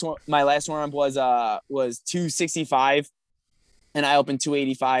 my last warm up was 265 and I opened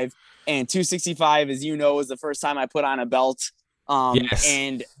 285, and 265, as you know, was the first time I put on a belt. Yes.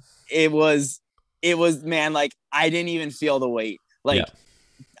 And it was, man, like I didn't even feel the weight. Yeah. Like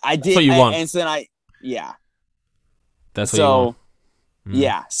I That's what did. you want. And so then yeah. That's what you want. So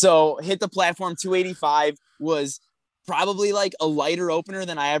yeah. So hit the platform 285 was probably like a lighter opener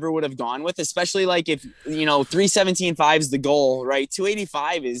than I ever would have gone with, especially like if, 317.5 is the goal, right?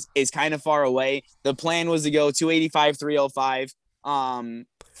 285 is kind of far away. The plan was to go 285, 305,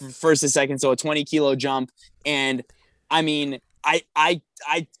 first to second. So a 20-kilo jump. And I mean, I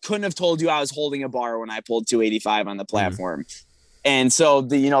couldn't have told you I was holding a bar when I pulled 285 on the platform. And so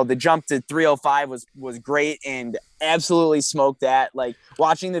the jump to 305 was great and absolutely smoked that. Like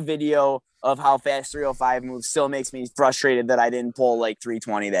watching the video of how fast 305 moves still makes me frustrated that I didn't pull like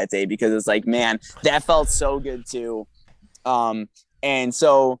 320 that day, because it's like, man, that felt so good too. And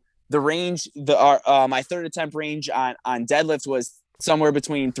so the range, my third attempt range on deadlift was somewhere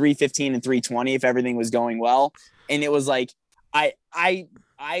between 315 and 320 if everything was going well. And it was like, I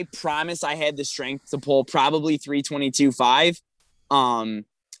promise I had the strength to pull probably 322.5.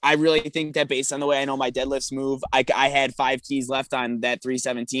 I really think that based on the way I know my deadlifts move, I had 5 keys left on that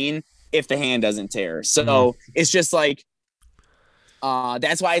 317 if the hand doesn't tear. So it's just like,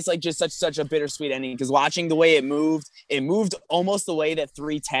 that's why it's like just such a bittersweet ending, because watching the way it moved almost the way that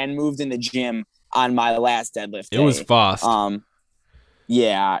 310 moved in the gym on my last deadlift day. It was fast.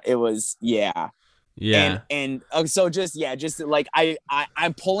 Yeah, it was. Yeah. Yeah. And so just like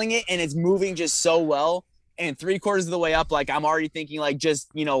I'm pulling it and it's moving just so well. And 3/4 of the way up, like I'm already thinking like, just,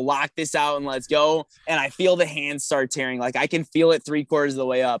 lock this out and let's go. And I feel the hands start tearing. Like I can feel it 3/4 of the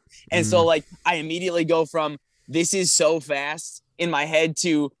way up. And so like I immediately go from this is so fast in my head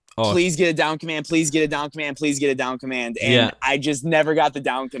to please get a down command, please get a down command, please get a down command. And I just never got the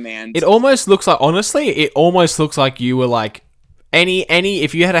down command. It almost looks like, honestly, you were like,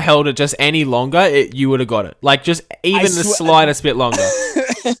 if you had held it just any longer, you would have got it. Like just even the slightest bit longer.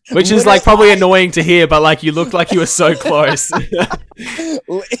 Which is like probably annoying to hear, but like you looked like you were so close.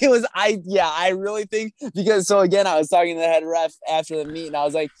 It was, I really think, because so again, I was talking to the head ref after the meet and I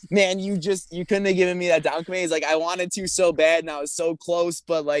was like, man, you couldn't have given me that down command. He's like, I wanted to so bad and I was so close,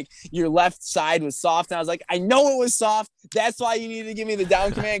 but like your left side was soft. And I was like, I know it was soft. That's why you needed to give me the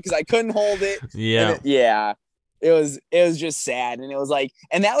down command, because I couldn't hold it. Yeah. It was just sad. And it was like,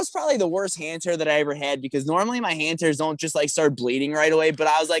 and that was probably the worst hand tear that I ever had, because normally my hand tears don't just like start bleeding right away. But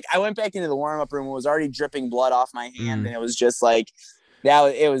I was like, I went back into the warm-up room and was already dripping blood off my hand. And it was just like, Yeah,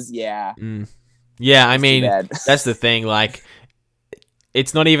 I mean, that's the thing. Like,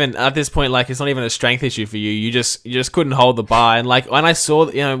 it's not even at this point. Like, it's not even a strength issue for you. You just couldn't hold the bar. And like when I saw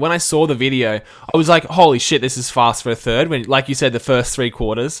the video, I was like, holy shit, this is fast for a third. When, like you said, the first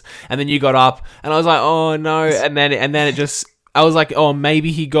 3/4, and then you got up, and I was like, oh no. And then it just, I was like, oh,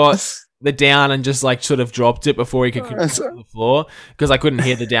 maybe he got the down and just like sort of dropped it before he could control the floor, because I couldn't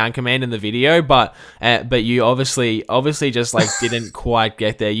hear the down command in the video. But you obviously just like didn't quite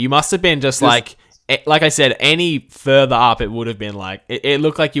get there. You must have been just like I said, any further up, it would have been like it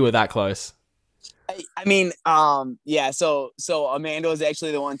looked like you were that close. I mean, yeah. So Amanda was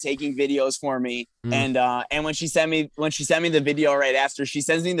actually the one taking videos for me, and when she sent me the video right after, she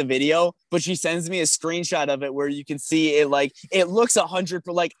sends me the video, but she sends me a screenshot of it where you can see it. Like it looks 100.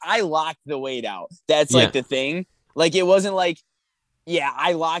 Like I locked the weight out. That's like the thing. Like it wasn't like,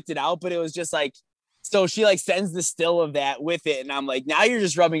 I locked it out, but it was just like. So she like sends the still of that with it, and I'm like, now you're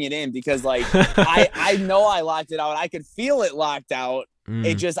just rubbing it in, because like I know I locked it out. I could feel it locked out.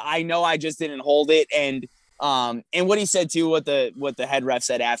 It just, I know I just didn't hold it. And what he said too, what the head ref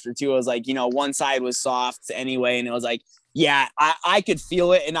said after too, was like, one side was soft anyway, and it was like, I could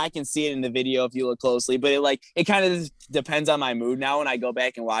feel it and I can see it in the video if you look closely, but it kind of depends on my mood now when I go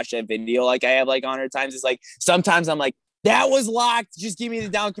back and watch that video. Like I have like 100 times. It's like sometimes I'm like, that was locked, just give me the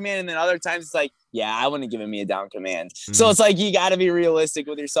down command, and then other times it's like, I wouldn't have given me a down command. So it's like you got to be realistic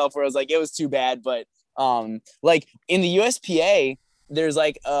with yourself. Where I was like, it was too bad, but like in the USPA, there's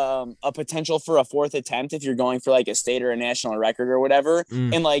like a potential for a 4th attempt if you're going for like a state or a national record or whatever.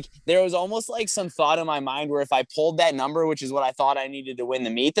 And like there was almost like some thought in my mind where if I pulled that number, which is what I thought I needed to win the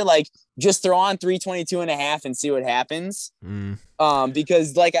meet, that like just throw on 322.5 and see what happens.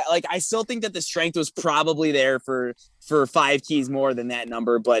 Because like I still think that the strength was probably there for 5 keys more than that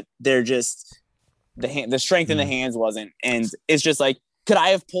number, but they're just the strength in the hands wasn't. And it's just like, could I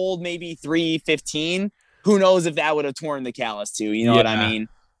have pulled maybe 315? who knows if that would have torn the callus too. You know what I mean?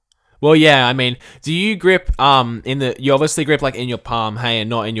 Well, yeah. I mean, do you grip you obviously grip like in your palm, hey, and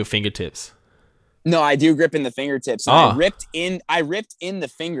not in your fingertips? No, I do grip in the fingertips. And I ripped in the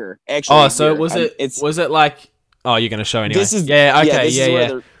finger actually. Oh, so was it like? Oh, you're gonna show anyway. This is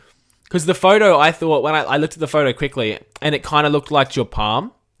yeah. Because the photo, I thought when I looked at the photo quickly, and it kind of looked like your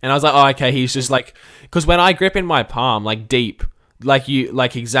palm, and I was like, oh, okay, he's just like, because when I grip in my palm, like deep, like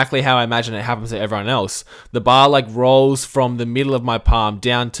exactly how I imagine it happens to everyone else, the bar like rolls from the middle of my palm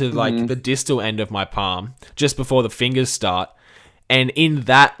down to like the distal end of my palm, just before the fingers start. And in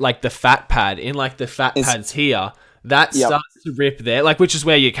that, like the fat pad, pads here, that starts to rip there, like, which is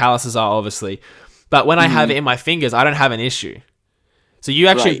where your calluses are, obviously. But when I have it in my fingers, I don't have an issue. So you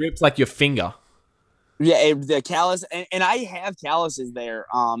actually ripped like your finger. Yeah, the callus, and I have calluses there.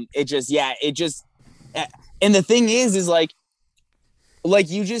 And the thing is like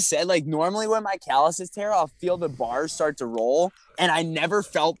you just said, like normally when my calluses tear, I'll feel the bars start to roll, and I never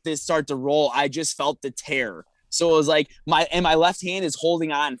felt this start to roll. I just felt the tear. So it was like my left hand is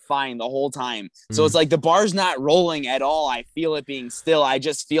holding on fine the whole time. So it's like the bar's not rolling at all. I feel it being still. I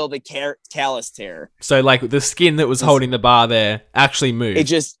just feel the callus tear. So like the skin that was holding the bar there actually moved.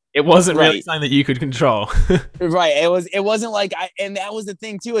 It wasn't really something that you could control. Right. It wasn't like and that was the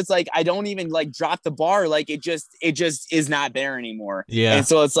thing too. It's like I don't even like drop the bar. Like it just is not there anymore. Yeah. And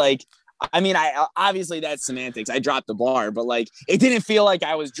so it's like, I mean, I obviously that's semantics. I dropped the bar, but like it didn't feel like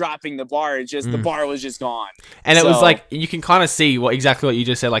I was dropping the bar. It's just the bar was just gone. And it was like you can kind of see exactly what you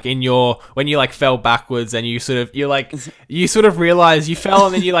just said. Like when you like fell backwards and you sort of realized you fell,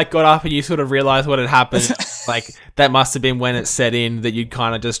 and then you like got up and you sort of realized what had happened. Like that must have been when it set in that you'd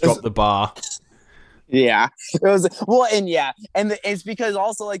kind of just dropped the bar. Yeah, it was and it's because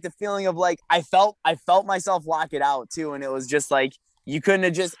also like the feeling of like I felt myself lock it out too, and it was just like. You couldn't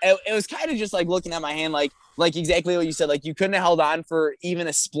have just, it was kind of just like looking at my hand, like exactly what you said. Like you couldn't have held on for even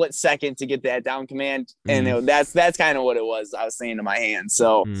a split second to get that down command. And that's kind of what it was. I was saying to my hand.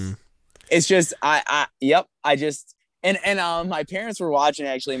 So it's just, my parents were watching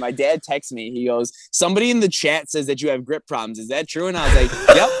actually. My dad texted me. He goes, somebody in the chat says that you have grip problems. Is that true? And I was like,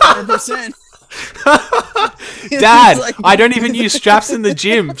 yep, 100%. Dad, like, I don't even use straps in the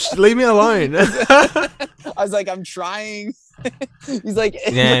gym. Leave me alone. I was like, I'm trying. He's like,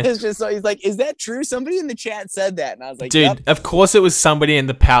 it's just so he's like, is that true? Somebody in the chat said that, and I was like, dude, yep. Of course it was somebody in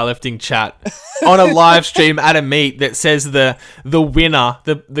the powerlifting chat on a live stream at a meet that says the winner,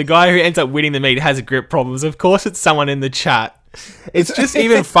 the guy who ends up winning the meet has grip problems. Of course it's someone in the chat. It's just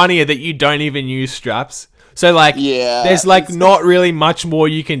even funnier that you don't even use straps. So like, there's like not really much more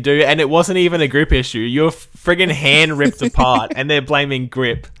you can do, and it wasn't even a grip issue. Your friggin' hand ripped apart, and they're blaming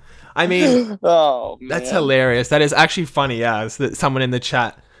grip. I mean, that's hilarious. That is actually funny as that someone in the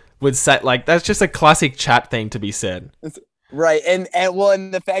chat would say, like, that's just a classic chat thing to be said. Right. And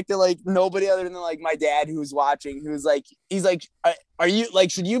the fact that like nobody other than like my dad who's watching, he's like, are you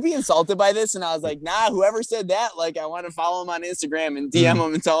like, should you be insulted by this? And I was like, nah, whoever said that, like, I want to follow them on Instagram and DM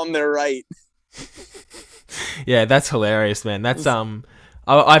them and tell them they're right. Yeah, that's hilarious, man. That's,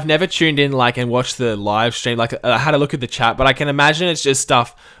 I've never tuned in like and watched the live stream. Like I had a look at the chat, but I can imagine it's just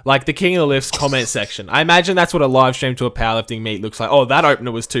stuff like the King of the Lifts comment section. I imagine that's what a live stream to a powerlifting meet looks like. Oh, that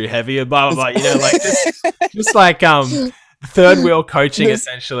opener was too heavy, blah blah blah. You know, like just like third wheel coaching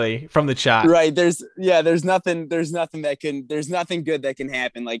essentially from the chat. Right. There's nothing good that can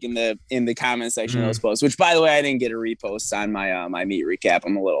happen like in the comment section of those posts. Which by the way, I didn't get a repost on my my meet recap.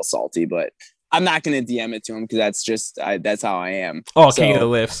 I'm a little salty, but I'm not going to DM it to him because that's just that's how I am. Oh, King of the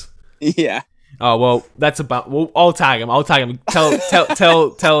Lifts. Yeah. Oh well, that's about. Well, I'll tag him.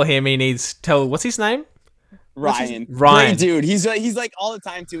 Tell him he needs. What's his name? Ryan. Ryan. Great dude. He's like all the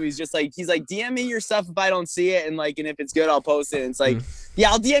time too. He's like DM me your stuff if I don't see it, and if it's good, I'll post it. And it's like,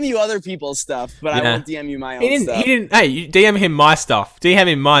 I'll DM you other people's stuff, but I won't DM you my own stuff. He didn't. Hey, you DM him my stuff. DM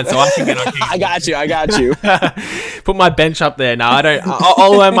him mine so I can get on. I got you. Put my bench up there. No, I don't.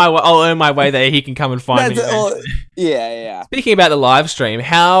 I'll earn my way there. He can come and find me. Yeah. Speaking about the live stream,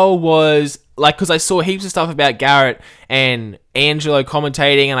 how was because I saw heaps of stuff about Garrett and Angelo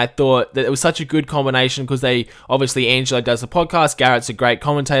commentating, and I thought that it was such a good combination because obviously Angelo does the podcast, Garrett's a great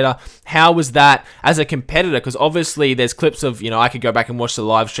commentator. How was that as a competitor? Because obviously there's clips of, I could go back and watch the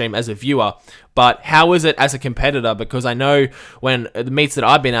live stream as a viewer, but how was it as a competitor? Because I know when the meets that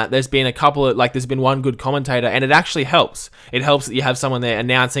I've been at, there's been a couple of, there's been one good commentator, and it actually helps. It helps that you have someone there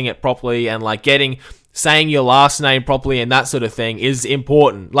announcing it properly and saying your last name properly and that sort of thing is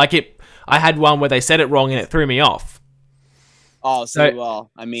important. I had one where they said it wrong and it threw me off. Oh, so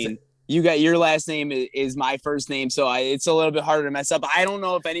well, I mean, you got your last name is my first name, so it's a little bit harder to mess up. I don't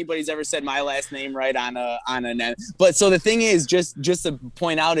know if anybody's ever said my last name right on a net. But so the thing is, just to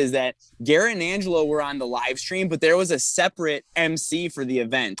point out, is that Garrett and Angelo were on the live stream, but there was a separate MC for the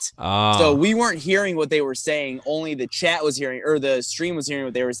event. So we weren't hearing what they were saying. Only the chat was hearing, or the stream was hearing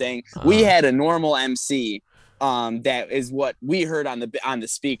what they were saying. We had a normal MC. That is what we heard on the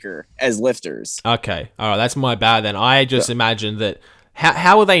speaker as lifters. Okay, all right, that's my bad then. I just imagined that.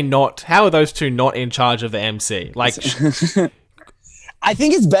 How are they not? How are those two not in charge of the MC? Like, I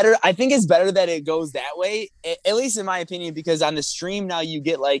think it's better. I think it's better that it goes that way, at least in my opinion, because on the stream now you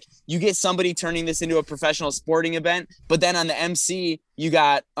get somebody turning this into a professional sporting event, but then on the MC you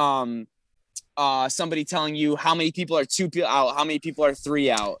got somebody telling you how many people are 2 out, how many people are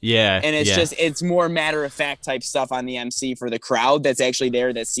 3 out. Yeah, and it's more matter of fact type stuff on the MC for the crowd that's actually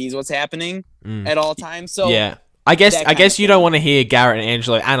there that sees what's happening at all times. So yeah. I guess you don't want to hear Garrett and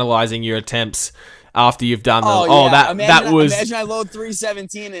Angelo analyzing your attempts after you've done them. Imagine I load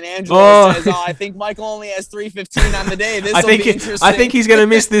 317 and Angelo says, I think Michael only has 315 on the day. This will be interesting. I think he's gonna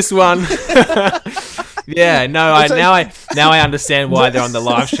miss this one. Yeah, no, now I understand why they're on the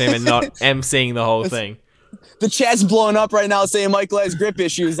live stream and not emceeing the whole thing. The chat's blowing up right now saying Michael has grip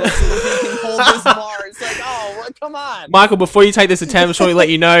issues. Let's see if he can hold this bar. It's like, come on. Michael, before you take this attempt, I just want to let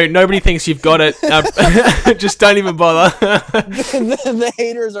you know, nobody thinks you've got it. Just don't even bother. The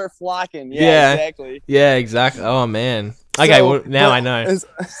haters are flocking. Yeah, exactly. Yeah, exactly. Oh, man. Okay, I know.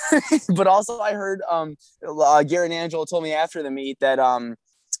 But also I heard Garrett and Angelo told me after the meet that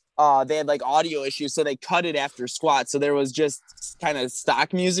they had like audio issues, so they cut it after squat. So there was just kind of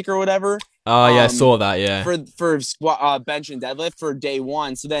stock music or whatever. Oh yeah, I saw that. Yeah, for squat, bench and deadlift for day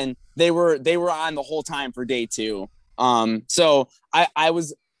 1. So then they were on the whole time for day 2. So I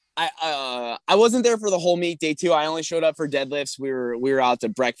wasn't there for the whole meet day 2. I only showed up for deadlifts. We were out to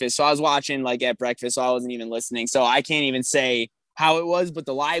breakfast, so I was watching like at breakfast. So I wasn't even listening. So I can't even say how it was. But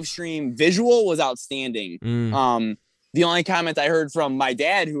the live stream visual was outstanding. The only comment I heard from my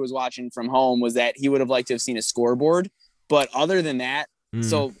dad, who was watching from home, was that he would have liked to have seen a scoreboard. But other than that,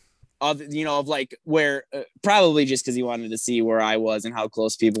 of like where probably just because he wanted to see where I was and how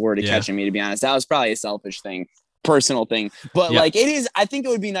close people were to catching me, to be honest, that was probably a selfish thing, personal thing. But like it is, I think it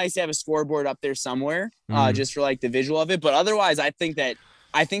would be nice to have a scoreboard up there somewhere, just for like the visual of it. But otherwise, I thought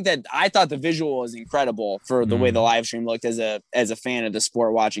the visual was incredible for the way the live stream looked as a fan of the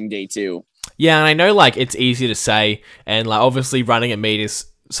sport watching day 2. Yeah, and I know like it's easy to say, and like obviously running a meet is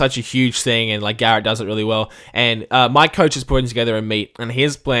such a huge thing, and like Garrett does it really well. And my coach is putting together a meet, and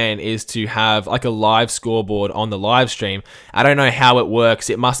his plan is to have like a live scoreboard on the live stream. I don't know how it works.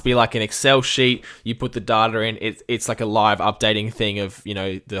 It must be like an Excel sheet. You put the data in. It's like a live updating thing of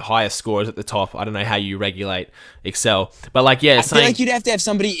the highest scores at the top. I don't know how you regulate Excel, but like I feel like you'd have to have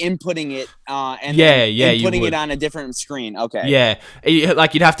somebody inputting it, and putting it on a different screen. Okay. Yeah,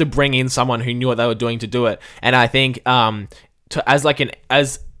 like you'd have to bring in someone who knew what they were doing to do it, and I think as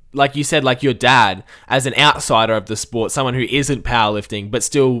like you said, like your dad, as an outsider of the sport, someone who isn't powerlifting but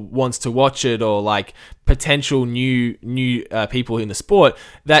still wants to watch it, or like potential new people in the sport,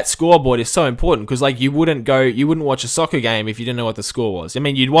 that scoreboard is so important, because like you wouldn't watch a soccer game if you didn't know what the score was. I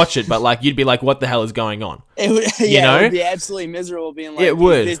mean, you'd watch it, but like you'd be like, what the hell is going on? It would be absolutely miserable being like, it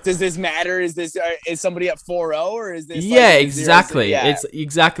would. Does this matter? Is somebody up 4-0 or is this exactly. 0-0? It's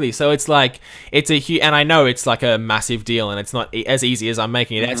exactly. So it's like it's a huge, and I know it's like a massive deal, and it's not as easy as I'm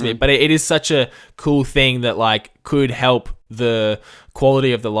making it out to be, but it is such a cool thing that like could help the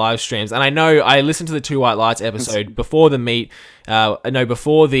quality of the live streams. And I know I listened to the Two White Lights episode before the meet,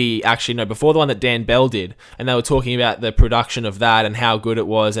 before the one that Dan Bell did, and they were talking about the production of that and how good it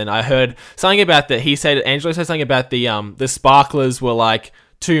was. And I heard something about that. Angelo said something about the sparklers were like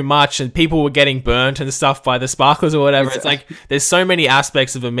too much, and people were getting burnt and stuff by the sparklers or whatever. It's like there's so many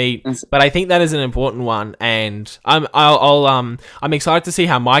aspects of a meet, but I think that is an important one, and I'm excited to see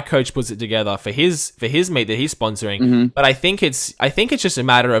how my coach puts it together for his meet that he's sponsoring. But I think it's just a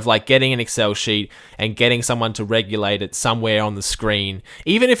matter of like getting an Excel sheet and getting someone to regulate it somewhere on the screen,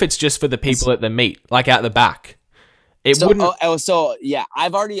 even if it's just for the people at the meet, like out the back. I've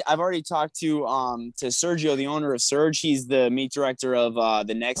already talked to Sergio, the owner of Surge. He's the meet director of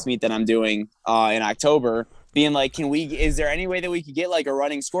the next meet that I'm doing in October, being like, is there any way that we could get like a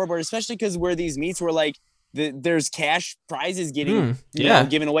running scoreboard, especially because where these meets were like there's cash prizes getting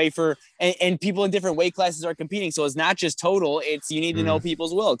given away for, and people in different weight classes are competing, so it's not just total, it's you need to know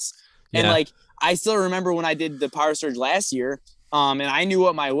people's wilks. And like I still remember when I did the Power Surge last year, And I knew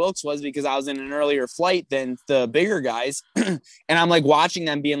what my Wilks was because I was in an earlier flight than the bigger guys. And I'm like watching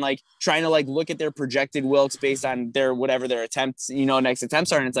them being like, trying to like look at their projected Wilks based on their, whatever their attempts, next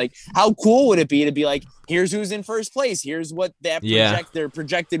attempts are. And it's like, how cool would it be to be like, here's who's in first place. Here's what their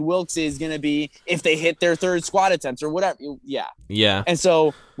projected Wilks is going to be if they hit their third squat attempts or whatever. Yeah. Yeah. And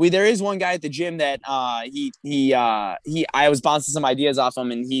so there is one guy at the gym that I was bouncing some ideas off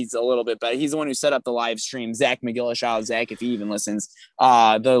him, and he's a little bit better. He's the one who set up the live stream. Zach McGillish, shout out Zach if he even listens.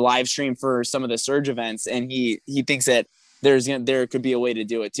 The live stream for some of the Surge events, and he thinks that there could be a way to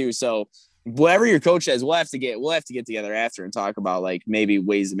do it too. So whatever your coach says, we'll have to get together after and talk about like maybe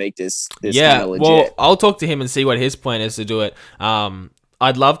ways to make this kind of legit. Well, I'll talk to him and see what his plan is to do it.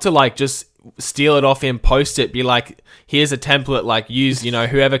 I'd love to like just steal it off him, post it, be like, here's a template, like use,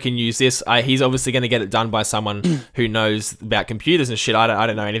 whoever can use this. He's obviously going to get it done by someone who knows about computers and shit. I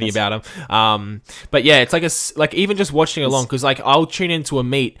don't know anything about him. But yeah, it's like even just watching along, because like I'll tune into a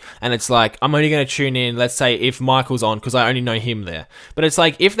meet and it's like, I'm only going to tune in, let's say if Michael's on, because I only know him there. But it's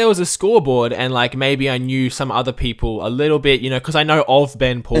like, if there was a scoreboard and like maybe I knew some other people a little bit, because I know of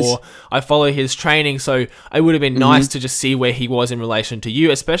Ben Poor, I follow his training, so it would have been nice to just see where he was in relation to you,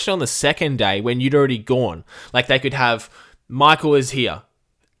 especially on the second day when you'd already gone. Like they could have Michael is here,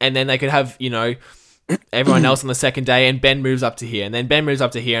 and then they could have everyone else on the second day, and Ben moves up to here, and then Ben moves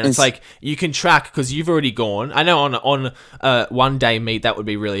up to here, and it's like you can track because you've already gone. I know on one day meet that would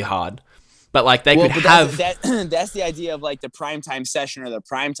be really hard, but like they could have that's the idea of like the primetime session or the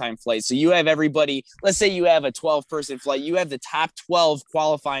primetime flight. So you have everybody. Let's say you have a 12-person flight. You have the top 12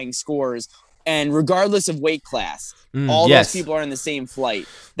 qualifying scores. And regardless of weight class, all those people are in the same flight.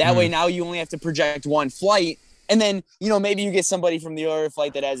 That way now you only have to project one flight. And then, maybe you get somebody from the other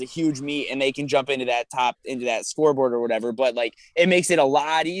flight that has a huge meet and they can jump into that scoreboard or whatever. But like, it makes it a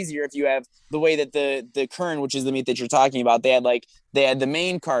lot easier if you have the way that the Kern, which is the meet that you're talking about, they had the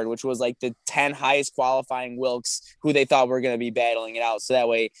main card, which was like the 10 highest qualifying Wilks who they thought were going to be battling it out. So that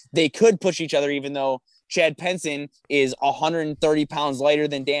way they could push each other, even though Chad Penson is 130 pounds lighter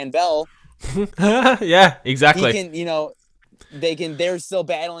than Dan Bell. Yeah, exactly. He can, they're still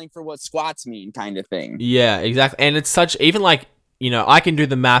battling for what squats mean, kind of thing. Yeah, exactly. And it's such, even like, I can do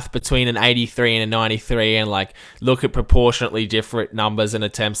the math between an 83 and a 93 and like look at proportionately different numbers and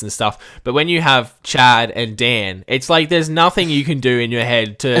attempts and stuff. But when you have Chad and Dan, it's like there's nothing you can do in your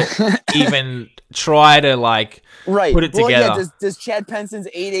head to even try to like put it together. Yeah, does Chad Penson's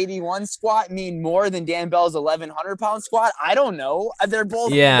 881 squat mean more than Dan Bell's 1,100 pound squat? I don't know. They're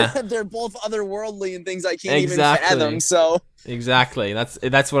both they're both otherworldly and things I can't even fathom. So exactly,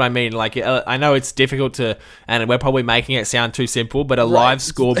 that's what I mean. Like I know it's difficult to, and we're probably making it sound too simple, but a live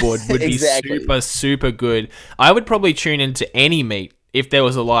scoreboard would be super good. I would probably tune into any meet if there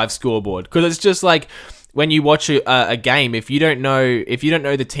was a live scoreboard, because it's just like when you watch a game, if you don't know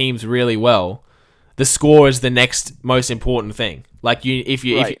the teams really well, the score is the next most important thing. Like if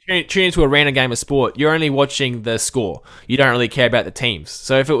you tune into a random game of sport, you're only watching the score. You don't really care about the teams.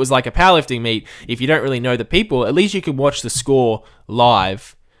 So if it was like a powerlifting meet, if you don't really know the people, at least you can watch the score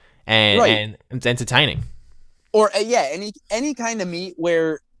live, and it's entertaining. Or any kind of meet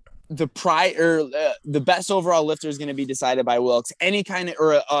where the the best overall lifter is going to be decided by Wilks. Any kind of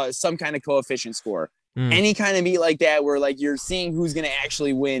or some kind of coefficient score. Any kind of meet like that where like you're seeing who's going to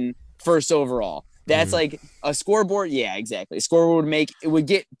actually win first overall. That's like a scoreboard. Yeah, exactly. A scoreboard would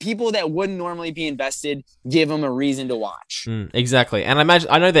get people that wouldn't normally be invested, give them a reason to watch. Exactly. And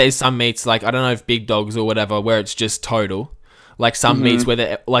I know there is some meets, like, I don't know if Big Dogs or whatever, where it's just total. Like some meets where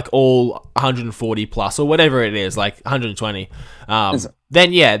they're like all 140 plus or whatever it is, like 120.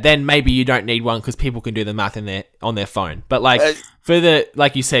 Then maybe you don't need one because people can do the math on their phone. But like for the,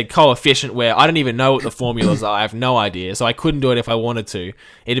 like you said, coefficient, where I don't even know what the formulas are, I have no idea, so I couldn't do it if I wanted to.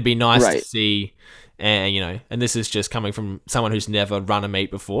 It'd be nice to see, and this is just coming from someone who's never run a meet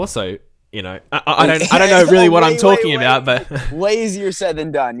before, so. I don't know really what I'm talking about, but way easier said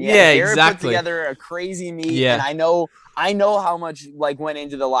than done. Yeah, Garrett exactly. Put together a crazy meet, and I know how much like went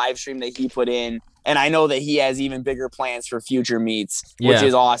into the live stream that he put in, and I know that he has even bigger plans for future meets, which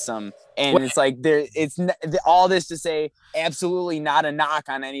is awesome. And it's like all this to say, absolutely not a knock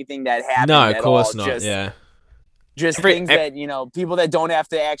on anything that happened. No, of course not. Just things that, people that don't have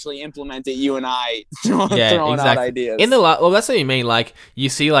to actually implement it, you and I throwing out ideas. That's what you mean. Like, you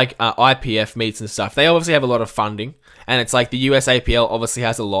see, like, IPF meets and stuff. They obviously have a lot of funding, and it's like the USAPL obviously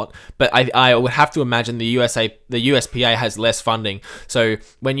has a lot, but I would have to imagine the USPA has less funding. So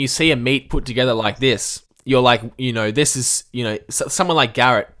when you see a meet put together like this, you're like, this is, someone like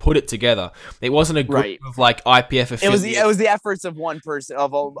Garrett put it together. It wasn't a group of like IPF affiliates. It was the efforts of one person,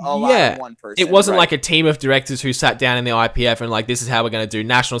 of a lot of one person. It wasn't like a team of directors who sat down in the IPF and like, this is how we're going to do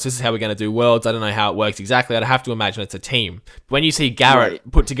nationals, this is how we're going to do worlds. I don't know how it works exactly. I'd have to imagine it's a team. When you see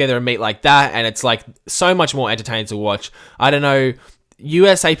Garrett put together a meet like that, and it's like so much more entertaining to watch. I don't know,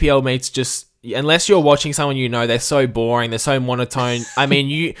 US APL meets just, unless you're watching someone they're so boring, they're so monotone. I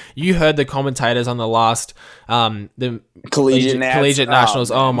mean, you heard the commentators on the last the collegiate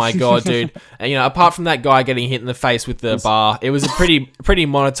nationals. Oh my god, dude! And apart from that guy getting hit in the face with the bar, it was a pretty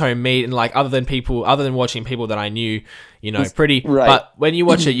monotone meet. And like other than watching people that I knew, pretty. Right. But when you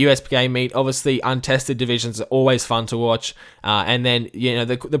watch a USPA meet, obviously untested divisions are always fun to watch. And then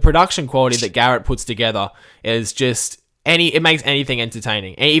the production quality that Garrett puts together is just. It makes anything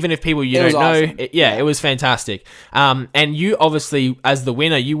entertaining, even if people don't know. Awesome. It was fantastic. And you obviously, as the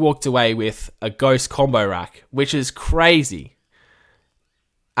winner, you walked away with a Ghost combo rack, which is crazy,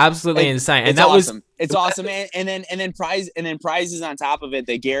 absolutely insane. And that awesome. It's awesome, and then prizes on top of it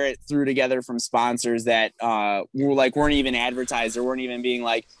that Garrett threw together from sponsors that weren't even advertised or weren't even being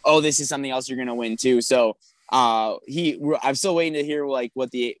like, oh, this is something else you're gonna win too. So. I'm still waiting to hear like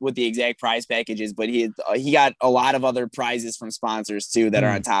what the exact prize package is, but he got a lot of other prizes from sponsors too that are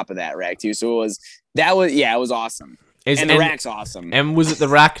on top of that rack too. So it was awesome. The rack's awesome. And was it the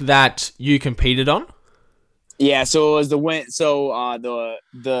rack that you competed on? Yeah, so it was the win. So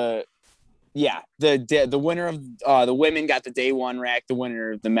the winner of the women got the day one rack. The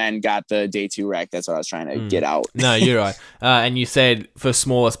winner of the men got the day two rack. That's what I was trying to get out. No, you're right. And you said for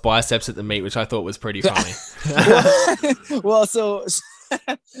smallest biceps at the meet, which I thought was pretty funny. well, so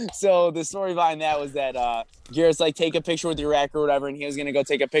the story behind that was that Garrett's like, take a picture with your rack or whatever, and he was gonna go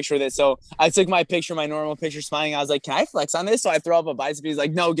take a picture with it. So I took my normal picture, smiling. I was like, can I flex on this? So I throw up a bicep. He's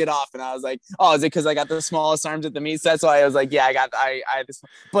like, no, get off. And I was like, oh, is it because I got the smallest arms at the meet? So that's why I was like, yeah, I had this.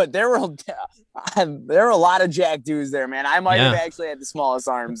 But there were a lot of jack dudes there, man. I might have actually had the smallest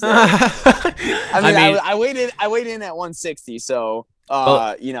arms there. I weighed in at 160, so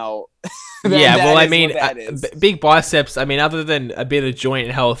big biceps. I mean, other than a bit of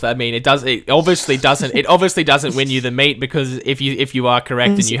joint health, I mean, it obviously doesn't win you the meet, because if you are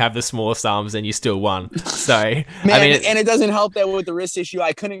correct and you have the smallest arms, then you still won. So man, and it doesn't help that with the wrist issue,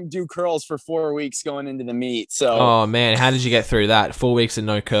 I couldn't do curls for 4 weeks going into the meet. So oh man, how did you get through that? 4 weeks and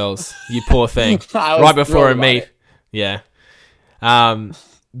no curls, you poor thing. Right before a meet. Yeah. I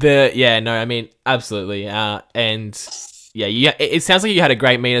mean, absolutely. And yeah, it sounds like you had a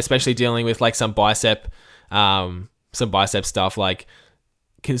great meet, especially dealing with like some bicep stuff, like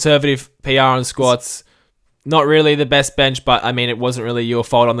conservative PR on squats. Not really the best bench, but I mean, it wasn't really your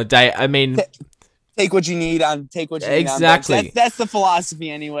fault on the day. I mean, take what you need on. Exactly. That's the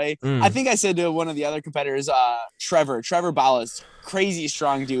philosophy anyway. I think I said to one of the other competitors, Trevor Ballas, crazy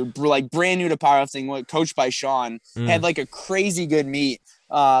strong dude, like brand new to powerlifting, coached by Sean, had like a crazy good meet.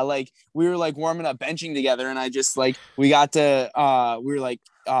 Like we were like warming up benching together, and I just like we were like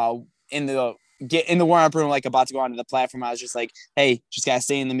in the warm-up room, like about to go onto the platform. I was just like, hey, just gotta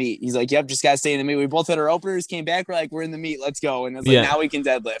stay in the meet. He's like, yep, just gotta stay in the meet. We both had our openers, came back, we're like, we're in the meet, let's go. And it's like, now we can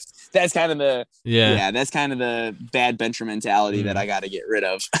deadlift. That's kind of the that's kind of the bad bencher mentality that I gotta get rid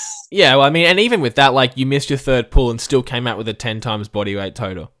of. Yeah, well, I mean, and even with that, like, you missed your third pull and still came out with a 10 times body weight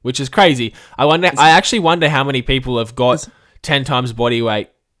total, which is crazy. I actually wonder how many people have got 10 times body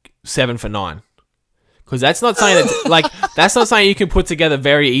weight 7 for 9. Because that's not something that's not something you can put together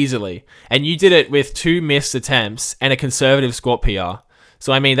very easily. And you did it with 2 missed attempts and a conservative squat PR.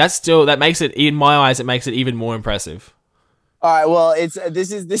 So I mean, that makes it, in my eyes, it makes it even more impressive. All right, well,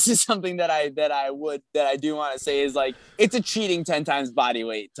 this is something that I do want to say is like, it's a cheating 10 times body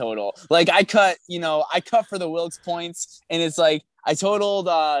weight total. Like I cut for the Wilkes points, and it's like I totaled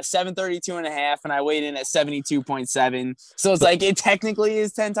 732.5 and I weighed in at 72.7. So it's like, it technically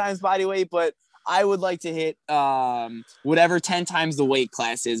is 10 times body weight, but I would like to hit whatever 10 times the weight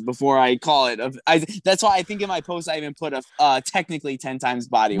class is before I call it. That's why I think in my post I even put a technically 10 times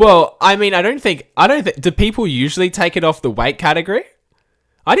body weight. Well, I mean, I don't think. Do people usually take it off the weight category?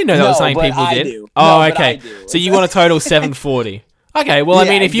 I didn't know that was something people did. Do. Oh, okay. So you want a total 740? Okay. Well, I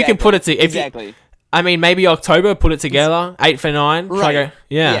mean, if you can put it to exactly. I mean, maybe October, put it together, 8 for 9. Right.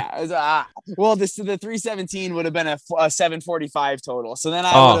 Well, the 317 would have been a 745 total. So then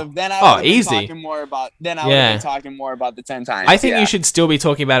I would have been talking more about the 10 times. I think you should still be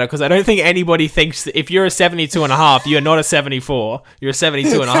talking about it, because I don't think anybody thinks that if you're a 72 and a half, you're not a 74. You're a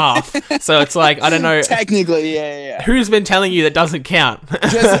 72 and a half. So it's like, I don't know. Technically, yeah. Who's been telling you that doesn't count?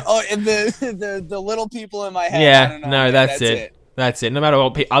 Just and the little people in my head. Yeah, I don't know, no, that's it. That's it. No matter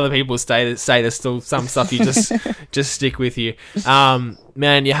what other people say, there's still some stuff you just stick with you.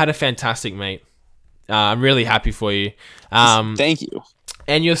 Man, you had a fantastic meet. I'm really happy for you. Thank you.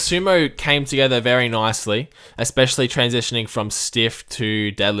 And your sumo came together very nicely, especially transitioning from stiff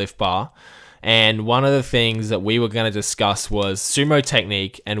to deadlift bar. And one of the things that we were going to discuss was sumo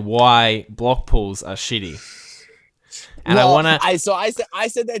technique and why block pulls are shitty. And well, I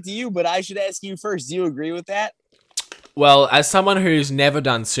said that to you, but I should ask you first. Do you agree with that? Well, as someone who's never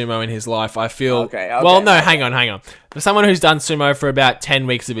done sumo in his life, I feel... Okay. Well, no, hang on. For someone who's done sumo for about 10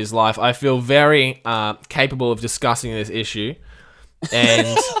 weeks of his life, I feel very capable of discussing this issue.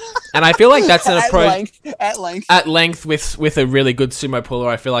 And and I feel like that's an approach... At length with a really good sumo puller,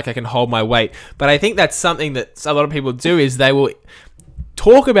 I feel like I can hold my weight. But I think that's something that a lot of people do, is they will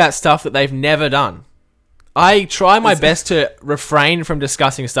talk about stuff that they've never done. I try my best to refrain from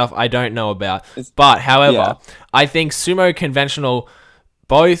discussing stuff I don't know about. But, however, I think sumo conventional,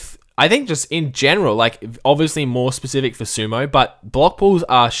 I think just in general, like obviously more specific for sumo, but block pulls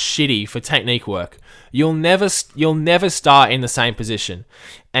are shitty for technique work. You'll never start in the same position.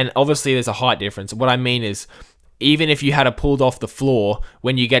 And obviously there's a height difference. What I mean is, even if you had it pulled off the floor,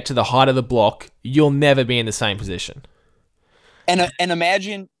 when you get to the height of the block, you'll never be in the same position. And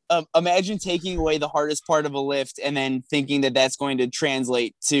imagine taking away the hardest part of a lift and then thinking that that's going to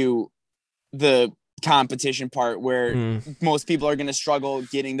translate to the competition part where most people are going to struggle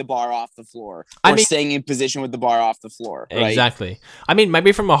getting the bar off the floor or staying in position with the bar off the floor. Right? Exactly. I mean,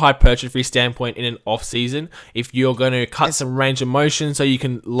 maybe from a hypertrophy standpoint in an off season, if you're going to cut some range of motion so you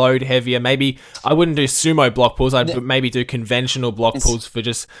can load heavier, maybe I wouldn't do sumo block pulls. I'd maybe do conventional block pulls for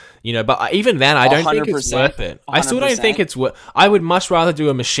just, but even then I don't think it's worth it. 100%. I still don't think it's worth. I would much rather do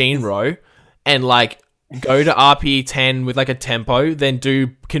a machine row and go to RPE 10 with a tempo, then do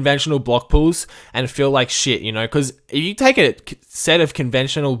conventional block pulls and feel like shit, because if you take a set of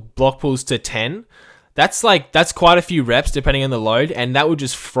conventional block pulls to 10, that's quite a few reps depending on the load, and that would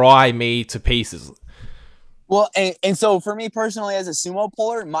just fry me to pieces. Well, and so for me personally as a sumo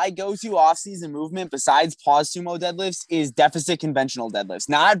puller, my go-to off-season movement besides pause sumo deadlifts is deficit conventional deadlifts,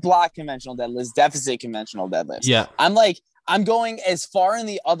 not block conventional deadlifts, deficit conventional deadlifts. Yeah. I'm going as far in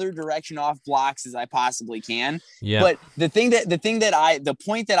the other direction off blocks as I possibly can. Yeah. But the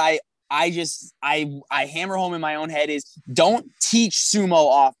point that I hammer home in my own head is don't teach sumo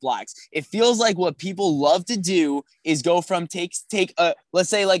off blocks. It feels like what people love to do is go from take a, let's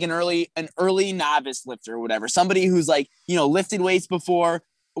say an early novice lifter or whatever, somebody who's lifted weights before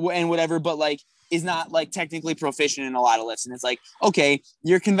and whatever, but is not technically proficient in a lot of lifts. And it's okay,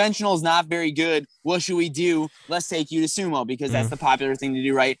 your conventional is not very good. What should we do? Let's take you to sumo because that's the popular thing to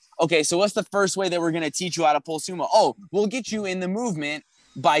do, right? Okay, so what's the first way that we're going to teach you how to pull sumo? Oh, we'll get you in the movement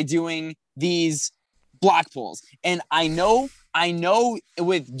by doing these block pulls. And I know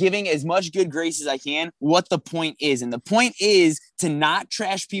with giving as much good grace as I can, what the point is. And the point is to not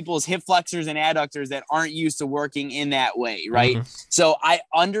trash people's hip flexors and adductors that aren't used to working in that way, right? So I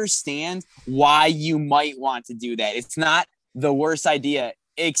understand why you might want to do that. It's not the worst idea,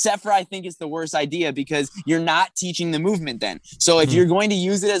 except for I think it's the worst idea because you're not teaching the movement then. So if you're going to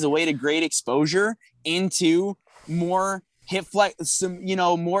use it as a way to grade exposure into more hip flex,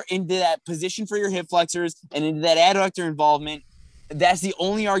 more into that position for your hip flexors and into that adductor involvement, that's the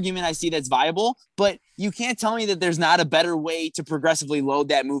only argument I see that's viable. But you can't tell me that there's not a better way to progressively load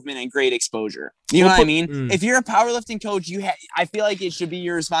that movement and grade exposure. You know what I mean? If you're a powerlifting coach, I feel like it should be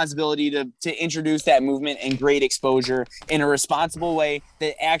your responsibility to introduce that movement and grade exposure in a responsible way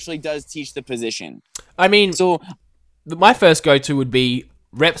that actually does teach the position. I mean, so my first go-to would be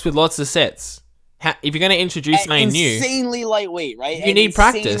reps with lots of sets. If you're going to introduce something new, insanely lightweight, right? You need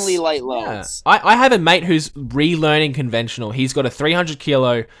practice. Insanely light loads. Yeah. I have a mate who's relearning conventional. He's got a 300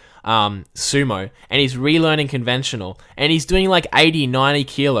 kilo sumo, and he's relearning conventional, and he's doing 80, 90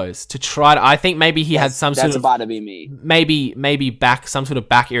 kilos to try to. I think maybe he had some sort of. That's about to be me. Maybe some sort of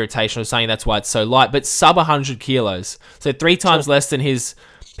back irritation or something. That's why it's so light. But sub 100 kilos, so 3 times less than his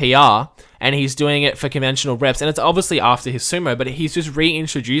PR, and he's doing it for conventional reps, and it's obviously after his sumo, but he's just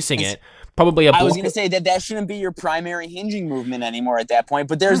reintroducing it. Probably I was going to say that shouldn't be your primary hinging movement anymore at that point.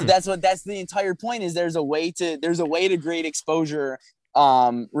 But that's the entire point is there's a way to grade exposure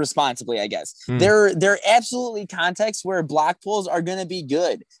responsibly, I guess. There are absolutely contexts where block pulls are going to be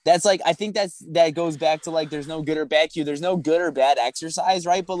good. That's I think that goes back to there's no good or bad cue. There's no good or bad exercise,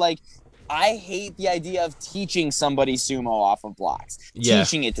 right? But I hate the idea of teaching somebody sumo off of blocks. Yeah.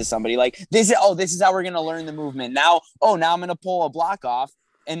 Teaching it to somebody this is how we're going to learn the movement. Now I'm going to pull a block off.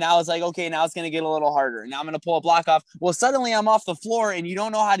 And now it's like, okay, now it's going to get a little harder. Now I'm going to pull a block off. Well, suddenly I'm off the floor and you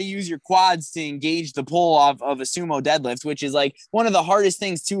don't know how to use your quads to engage the pull off of a sumo deadlift, which is like one of the hardest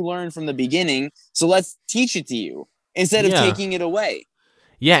things to learn from the beginning. So let's teach it to you instead of taking it away.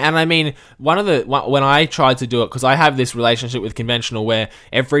 Yeah, and I mean, when I tried to do it, because I have this relationship with conventional where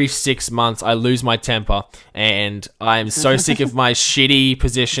every 6 months I lose my temper and I'm so sick of my shitty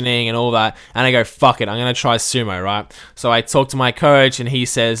positioning and all that, and I go, fuck it, I'm going to try sumo, right? So I talk to my coach and he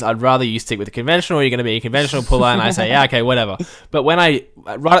says, I'd rather you stick with the conventional, you're going to be a conventional puller, and I say, yeah, okay, whatever. But right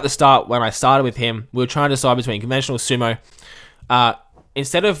at the start, when I started with him, we were trying to decide between conventional sumo,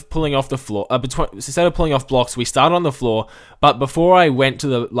 instead of pulling off the floor, instead of pulling off blocks, we started on the floor. But before I went to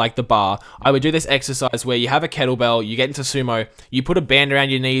the bar, I would do this exercise where you have a kettlebell, you get into sumo, you put a band around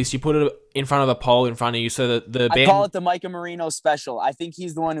your knees, you put it in front of a pole in front of you, so that the band. I call it the Micah Marino special. I think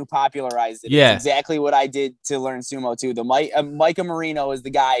he's the one who popularized it. Yeah, it's exactly what I did to learn sumo too. The Micah Marino is the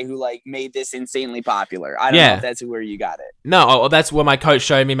guy who like made this insanely popular. I don't know if that's where you got it. No, that's what my coach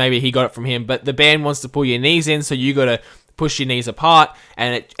showed me. Maybe he got it from him. But the band wants to pull your knees in, so you got to push your knees apart,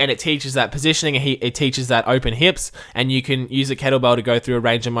 and it teaches that positioning, and it teaches that open hips, and you can use a kettlebell to go through a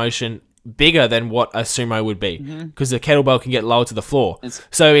range of motion bigger than what a sumo would be, because the kettlebell can get lower to the floor.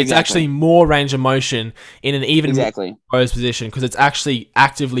 So it's actually more range of motion in an even exposed position, because it's actually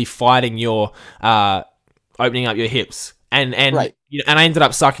actively fighting your opening up your hips. And I ended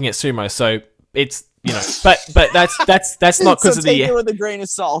up sucking at sumo, so it's, you know, but that's not because of the. Take it with a grain of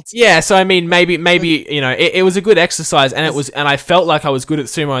salt. Yeah, so I mean, maybe you know, it was a good exercise, and I felt like I was good at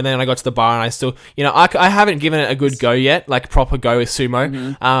sumo, and then I got to the bar, and I still, you know, I haven't given it a good go yet, like proper go with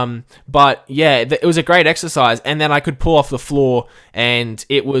sumo. But yeah, it was a great exercise, and then I could pull off the floor, and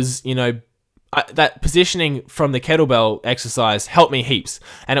it was, you know. That positioning from the kettlebell exercise helped me heaps,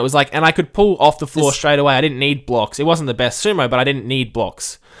 and it was like, and I could pull off the floor straight away. I didn't need blocks. It wasn't the best sumo, but I didn't need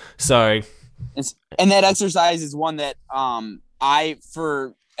blocks. So. And that exercise is one that I,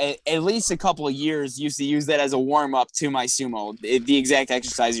 for at least a couple of years, used to use that as a warm-up to my sumo, the exact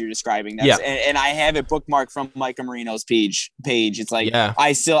exercise you're describing. And I have it bookmarked from Micah Marino's page. It's like,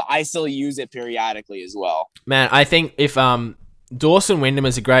 I still use it periodically as well. Man, I think if Dawson Wyndham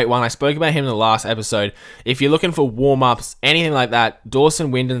is a great one. I spoke about him in the last episode. If you're looking for warm-ups, anything like that, Dawson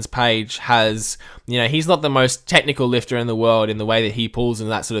Wyndham's page has, you know, he's not the most technical lifter in the world in the way that he pulls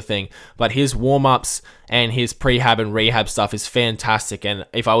and that sort of thing, but his warm-ups and his prehab and rehab stuff is fantastic. And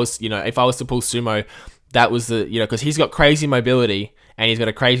if I was to pull sumo, that was the, you know, because he's got crazy mobility and he's got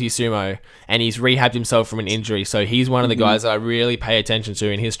a crazy sumo, and he's rehabbed himself from an injury. So he's one of the guys that I really pay attention to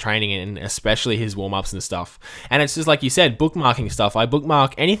in his training, and especially his warm-ups and stuff. And it's just like you said, bookmarking stuff. I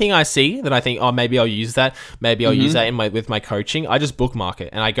bookmark anything I see that I think, oh, maybe I'll use that. Maybe I'll use that with my coaching. I just bookmark it,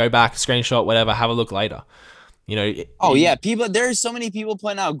 and I go back, screenshot, whatever, have a look later. You know. There's so many people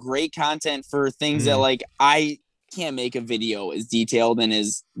putting out great content for things that like I can't make a video as detailed and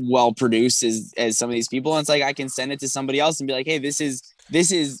as well produced as some of these people. And it's like, I can send it to somebody else and be like, hey, this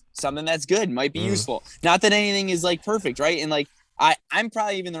is something that's good, might be useful. Not that anything is like perfect, right? And like I'm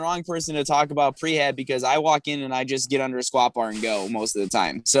probably even the wrong person to talk about prehab, because I walk in and I just get under a squat bar and go most of the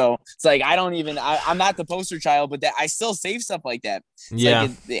time. So it's like, I'm not the poster child, but that I still save stuff like that.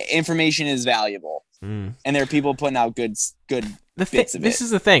 It's the information is valuable. And there are people putting out good bits of it. This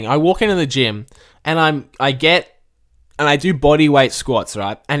is the thing. I walk into the gym and I do body weight squats,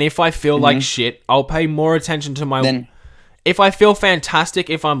 right? And if I feel like shit, I'll pay more attention to if I feel fantastic,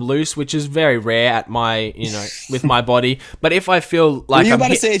 if I'm loose, which is very rare at my, you know, with my body. But if I feel like Were you about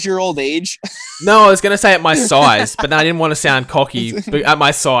to say at your old age? No, I was going to say at my size, but then I didn't want to sound cocky at my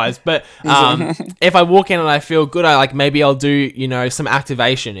size. But if I walk in and I feel good, maybe I'll do, you know, some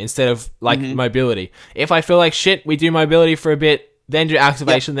activation instead of like mobility. If I feel like shit, we do mobility for a bit, then do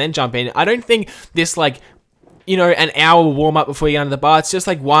activation, then jump in. I don't think this like, you know, an hour warm up before you get into the bar. It's just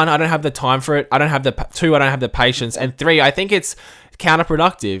like, one, I don't have the time for it. I don't have the patience. And three, I think it's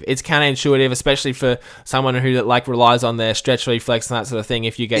counterproductive. It's counterintuitive, especially for someone who like relies on their stretch reflex and that sort of thing.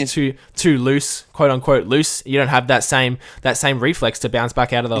 If you get too loose, quote unquote loose, you don't have that same reflex to bounce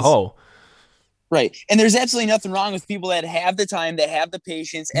back out of the hole. Right. And there's absolutely nothing wrong with people that have the time, that have the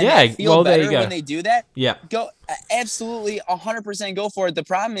patience, and that feel better when they do that. Yeah. Go absolutely 100% go for it. The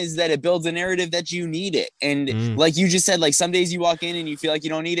problem is that it builds a narrative that you need it. And like you just said, like some days you walk in and you feel like you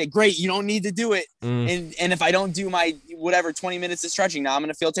don't need it. Great. You don't need to do it. And if I don't do my 20 minutes of stretching, now I'm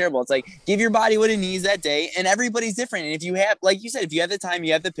going to feel terrible. It's like, give your body what it needs that day. And everybody's different. And if you have, like you said, if you have the time,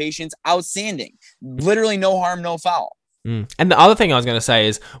 you have the patience, outstanding. Literally no harm, no foul. And the other thing I was going to say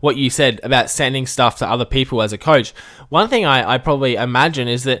is what you said about sending stuff to other people as a coach. One thing I probably imagine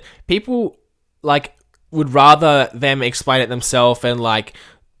is that people like would rather them explain it themselves and like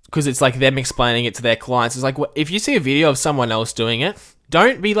because it's like them explaining it to their clients. It's like, if you see a video of someone else doing it,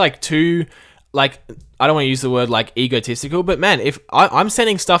 don't be like too, like, I don't want to use the word like egotistical, but man, if I'm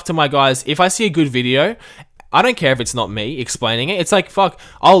sending stuff to my guys, if I see a good video, I don't care if it's not me explaining it. It's like, fuck,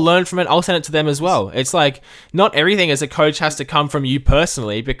 I'll learn from it. I'll send it to them as well. It's like, not everything as a coach has to come from you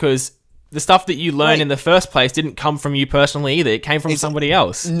personally, because the stuff that you learned in the first place didn't come from you personally either. It came from somebody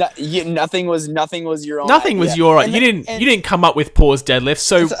else. Nothing was your own. Nothing was your own. You didn't come up with pause deadlifts.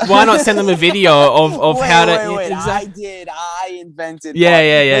 So why not send them a video of how to? Wait. I did. I invented.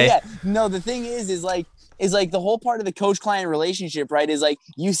 Yeah. No, the thing is like the whole part of the coach-client relationship, right? Is like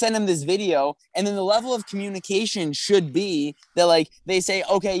you send them this video, and then the level of communication should be that like they say,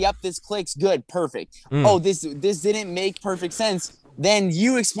 okay, yep, this clicks, good, perfect. Oh, this didn't make perfect sense. Then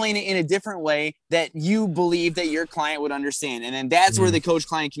you explain it in a different way that you believe that your client would understand. And then that's where the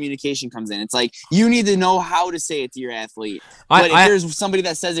coach-client communication comes in. It's like, you need to know how to say it to your athlete. But if there's somebody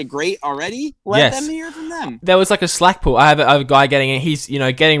that says it great already, let them hear from them. There was like a Slack pull. I have a guy getting it. He's,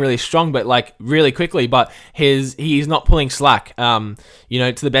 getting really strong, but like really quickly, but he's not pulling slack, to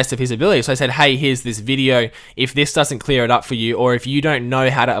the best of his ability. So I said, hey, here's this video. If this doesn't clear it up for you, or if you don't know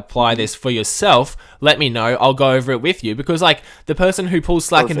how to apply this for yourself, let me know. I'll go over it with you. Because like the person who pulls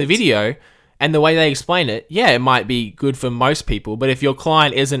slack in the video and the way they explain it, it might be good for most people. But if your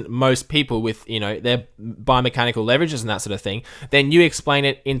client isn't most people with, their biomechanical leverages and that sort of thing, then you explain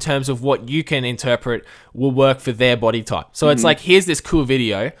it in terms of what you can interpret will work for their body type. So it's like, here's this cool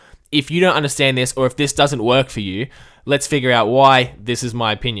video. If you don't understand this, or if this doesn't work for you, let's figure out why. This is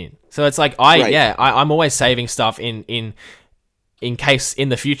my opinion. So it's like, I'm always saving stuff in case in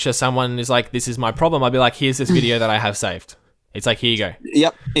the future someone is like, this is my problem. I'll be like, here's this video that I have saved. It's like, here you go.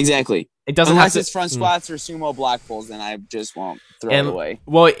 Yep, exactly. It doesn't Unless have to, it's front squats or sumo block pulls, then I just won't throw it away.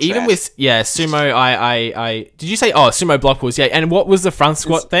 Well, even with sumo, I did you say sumo block pulls? Yeah, and what was the front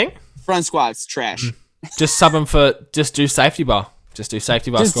squat thing? Front squats, trash. Just sub them for do safety bar. Just do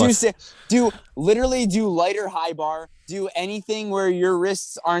safety bar squats. Do lighter high bar. Do anything where your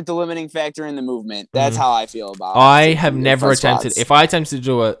wrists aren't the limiting factor in the movement. That's how I feel about it. I have never attempted. If I attempted to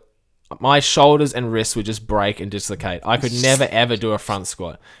do it, my shoulders and wrists would just break and dislocate. I could never ever do a front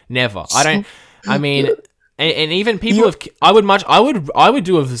squat. Never. I mean, and even people I would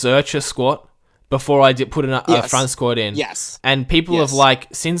do a Zercher squat before I did put a front squat in. Yes. And people have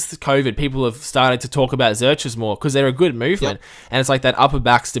since COVID, people have started to talk about Zerchers more because they're a good movement. Yep. And it's like that upper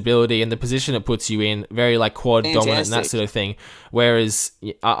back stability and the position it puts you in, very like quad dominant and that sort of thing. Whereas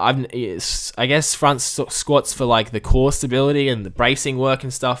I guess front squats for like the core stability and the bracing work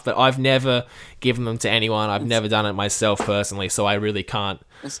and stuff, but I've never given them to anyone. I've never done it myself personally, so I really can't.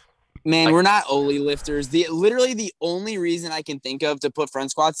 Man, we're not Oli lifters. Literally the only reason I can think of to put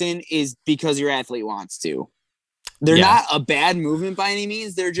front squats in is because your athlete wants to. They're not a bad movement by any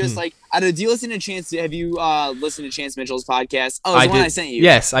means. They're just like, do you listen to Chance? Have you listened to Chance Mitchell's podcast? Oh, it's the one I sent you.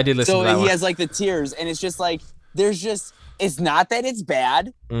 Yes, I did listen to that one. So he has like the tiers, and it's just like, it's not that it's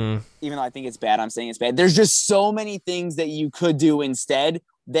bad. Even though I think it's bad, I'm saying it's bad. There's just so many things that you could do instead.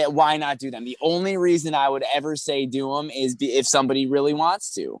 That why not do them? The only reason I would ever say do them is if somebody really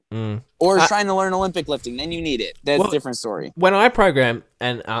wants to, or is trying to learn Olympic lifting. Then you need it. That's a different story. When I program,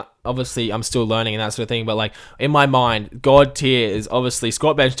 and obviously I'm still learning and that sort of thing, but like in my mind, God tier is obviously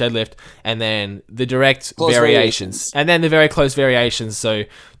squat, bench, deadlift, and then the direct variations, and then the very close variations. So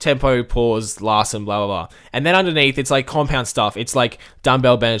tempo, pause, last, and blah blah blah. And then underneath, it's like compound stuff. It's like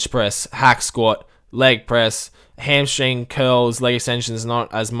dumbbell bench press, hack squat, leg press, hamstring curls, leg extensions,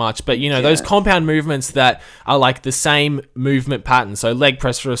 not as much, but those compound movements that are like the same movement pattern. So leg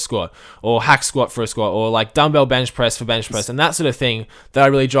press for a squat, or hack squat for a squat, or like dumbbell bench press for bench press, and that sort of thing that I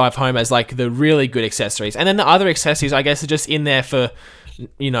really drive home as like the really good accessories. And then the other accessories, I guess, are just in there for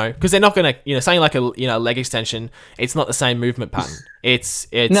because they're not gonna something like a leg extension. It's not the same movement pattern. It's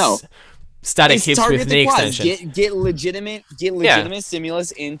no. Static hips with knee extension. Get legitimate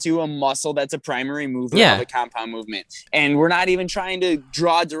stimulus into a muscle that's a primary movement of a compound movement. And we're not even trying to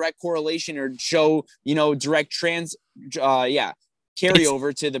draw direct correlation or show, direct carryover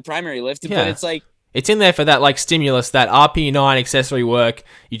to the primary lift. But it's like it's in there for that like stimulus, that RP9 accessory work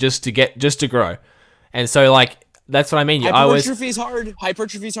just to grow. And so like that's what I mean. Hypertrophy is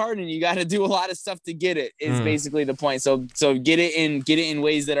hard, and you got to do a lot of stuff to get it. Is basically the point. So get it in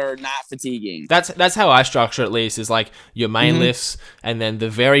ways that are not fatiguing. That's how I structure at least. Is like your main lifts, and then the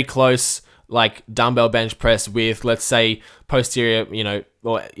very close like dumbbell bench press with, let's say, posterior,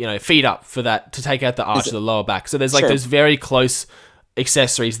 feet up for that to take out the arch of the lower back. So there's like those very close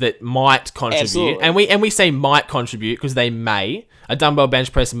accessories that might contribute. Absolutely. And we say might contribute because they may. A dumbbell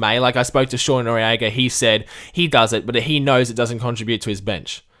bench press may. Like I spoke to Sean Noriega, he said he does it, but he knows it doesn't contribute to his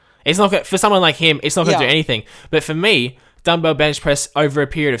bench. It's not for someone like him. It's not going to Yeah. do anything. But for me, dumbbell bench press over a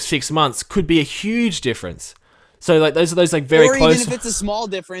period of 6 months could be a huge difference. So like those are those like very or close. even if it's a small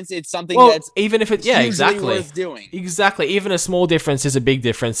difference, it's something Well, that's even if it, yeah, hugely exactly, worth doing. exactly. Even a small difference is a big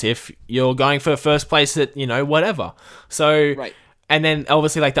difference if you're going for first place at whatever. So Right. and then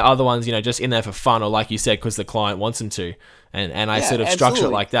obviously like the other ones, just in there for fun or like you said because the client wants them to, and I Yeah, sort of structure it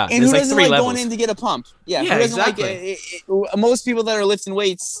absolutely. like that. And There's who like doesn't 3 like levels. going in to get a pump? Yeah, Yeah, who doesn't exactly. Most people that are lifting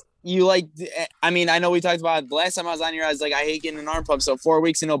weights, you like. I mean, I know we talked about it the last time I was on here. I was like, I hate getting an arm pump. So 4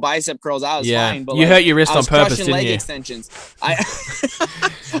 weeks and no bicep curls, I was Yeah. fine. But You like, hurt your wrist I on was purpose, crushing didn't leg you? extensions. I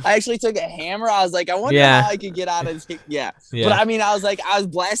I actually took a hammer. I was like, I wonder Yeah. how I could get out of. Yeah. Yeah. But I mean, I was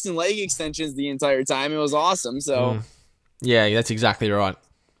blasting leg extensions the entire time. It was awesome. So. Yeah, that's exactly right.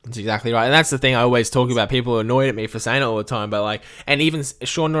 That's exactly right. And that's the thing I always talk about. People are annoyed at me for saying it all the time. But like, and even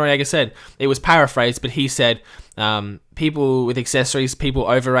Sean Noriega said, it was paraphrased, but he said, people with accessories, people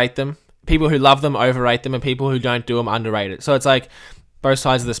overrate them. People who love them overrate them, and people who don't do them underrate it. So it's like both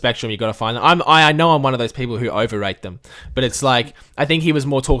sides of the spectrum. You got to find them. I know I'm one of those people who overrate them, but it's like I think he was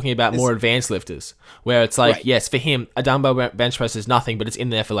more talking about more advanced lifters, where it's like, Right. yes, for him, a dumbbell bench press is nothing, but it's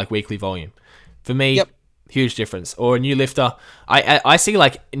in there for like weekly volume. For me, Yep. huge difference. Or a new lifter, I see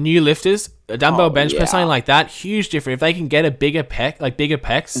like new lifters, a dumbbell bench press, yeah. something like that, huge difference. If they can get a bigger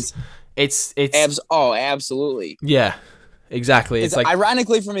pecs, it's Absolutely. yeah, exactly. It's like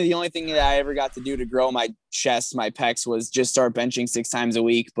Ironically for me, the only thing that I ever got to do to grow my chest, my pecs, was just start benching 6 times a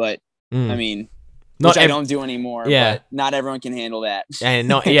week. But I mean, which I don't do anymore. Yeah. But not everyone can handle that. and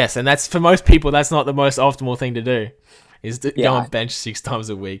not yes, and that's for most people. That's not the most optimal thing to do. Is to go Yeah. and bench 6 times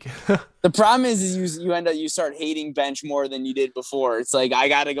a week. The problem is you start hating bench more than you did before. It's like, I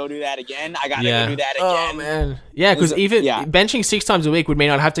got to go do that again. I got to go do that again. Oh man, yeah, because even benching 6 times a week would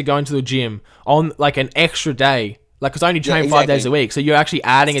mean I'd have to go into the gym on like an extra day. Like, because I only train 5 days a week, so you're actually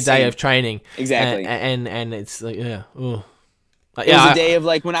adding a day of training. Exactly. And it's like, yeah, ooh. Like, It was a day of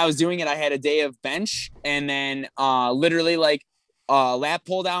like, when I was doing it, I had a day of bench and then literally like lat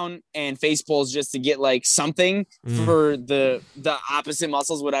pull down and face pulls just to get like something for the opposite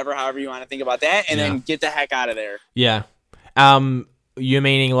muscles, however you want to think about that, and then get the heck out of there. Yeah. You're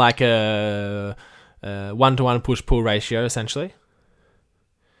meaning like a 1-to-1 push-pull ratio, essentially?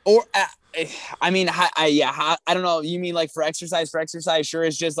 Or I mean, I don't know. You mean like for exercise? For exercise, sure.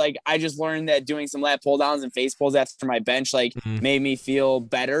 It's just like I just learned that doing some lat pull downs and face pulls after my bench made me feel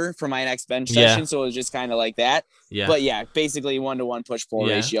better for my next bench session. So it was just kind of like that. Yeah. But yeah, basically 1-to-1 push pull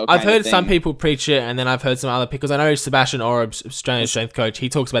ratio. I've heard some people preach it, and then I've heard some other people. Because I know Sebastian Oreb, Australian strength coach, he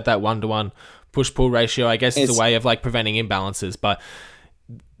talks about that 1-to-1 push pull ratio. I guess it's a way of like preventing imbalances, but.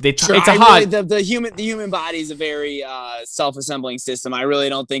 It's a hard. Really, the human body is a very self-assembling system. I really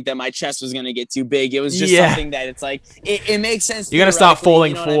don't think that my chest was going to get too big. It was just something that it's like it makes sense. You're going to start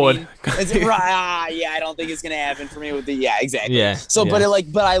falling forward. I mean? I don't think it's going to happen for me with the exactly. Yeah. So, but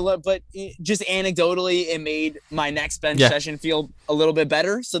just anecdotally, it made my next bench session feel a little bit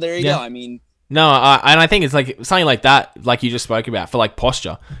better. So there you go. I mean. No, and I think it's like something like that, like you just spoke about, for like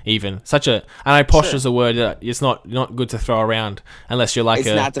posture, even. I know posture's a word that it's not good to throw around unless you're like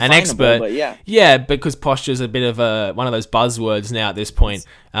an expert. But yeah, because posture's a bit of one of those buzzwords now at this point.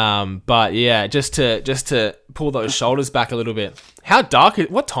 But yeah, just to pull those shoulders back a little bit. How dark?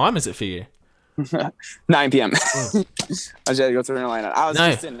 What time is it for you? 9 p.m. I just had to go through the line. I was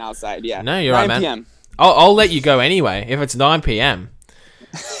just sitting outside. Yeah. No, you're right, man. 9 p.m. I'll let you go anyway if it's 9 p.m.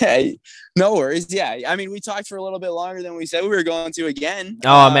 Hey, no worries. Yeah, I mean, we talked for a little bit longer than we said we were going to again.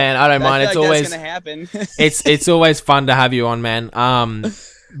 Oh man, I don't mind. It's always that's gonna happen. it's always fun to have you on, man.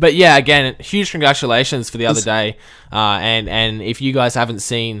 But yeah, again, huge congratulations for the other day. And if you guys haven't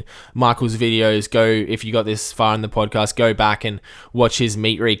seen Michael's videos, if you got this far in the podcast, go back and watch his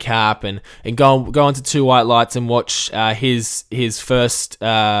meet recap and go onto Two White Lights and watch his first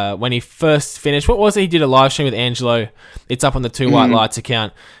when he first finished. What was it? He did a live stream with Angelo. It's up on the Two White Lights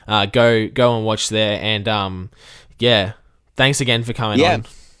account. Go and watch there. And thanks again for coming on.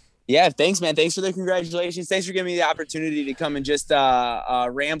 Yeah, thanks, man. Thanks for the congratulations. Thanks for giving me the opportunity to come and just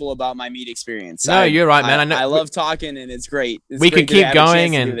ramble about my meat experience. No, you're right, man. I love talking, and it's great. We could keep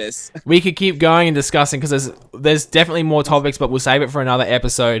going and discussing because there's definitely more topics, but we'll save it for another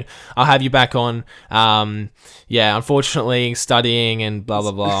episode. I'll have you back on. Unfortunately, studying and blah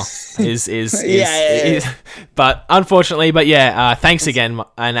blah blah is but unfortunately, thanks again,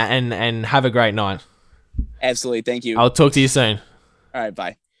 and have a great night. Absolutely, thank you. I'll talk to you soon. All right,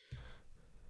 bye.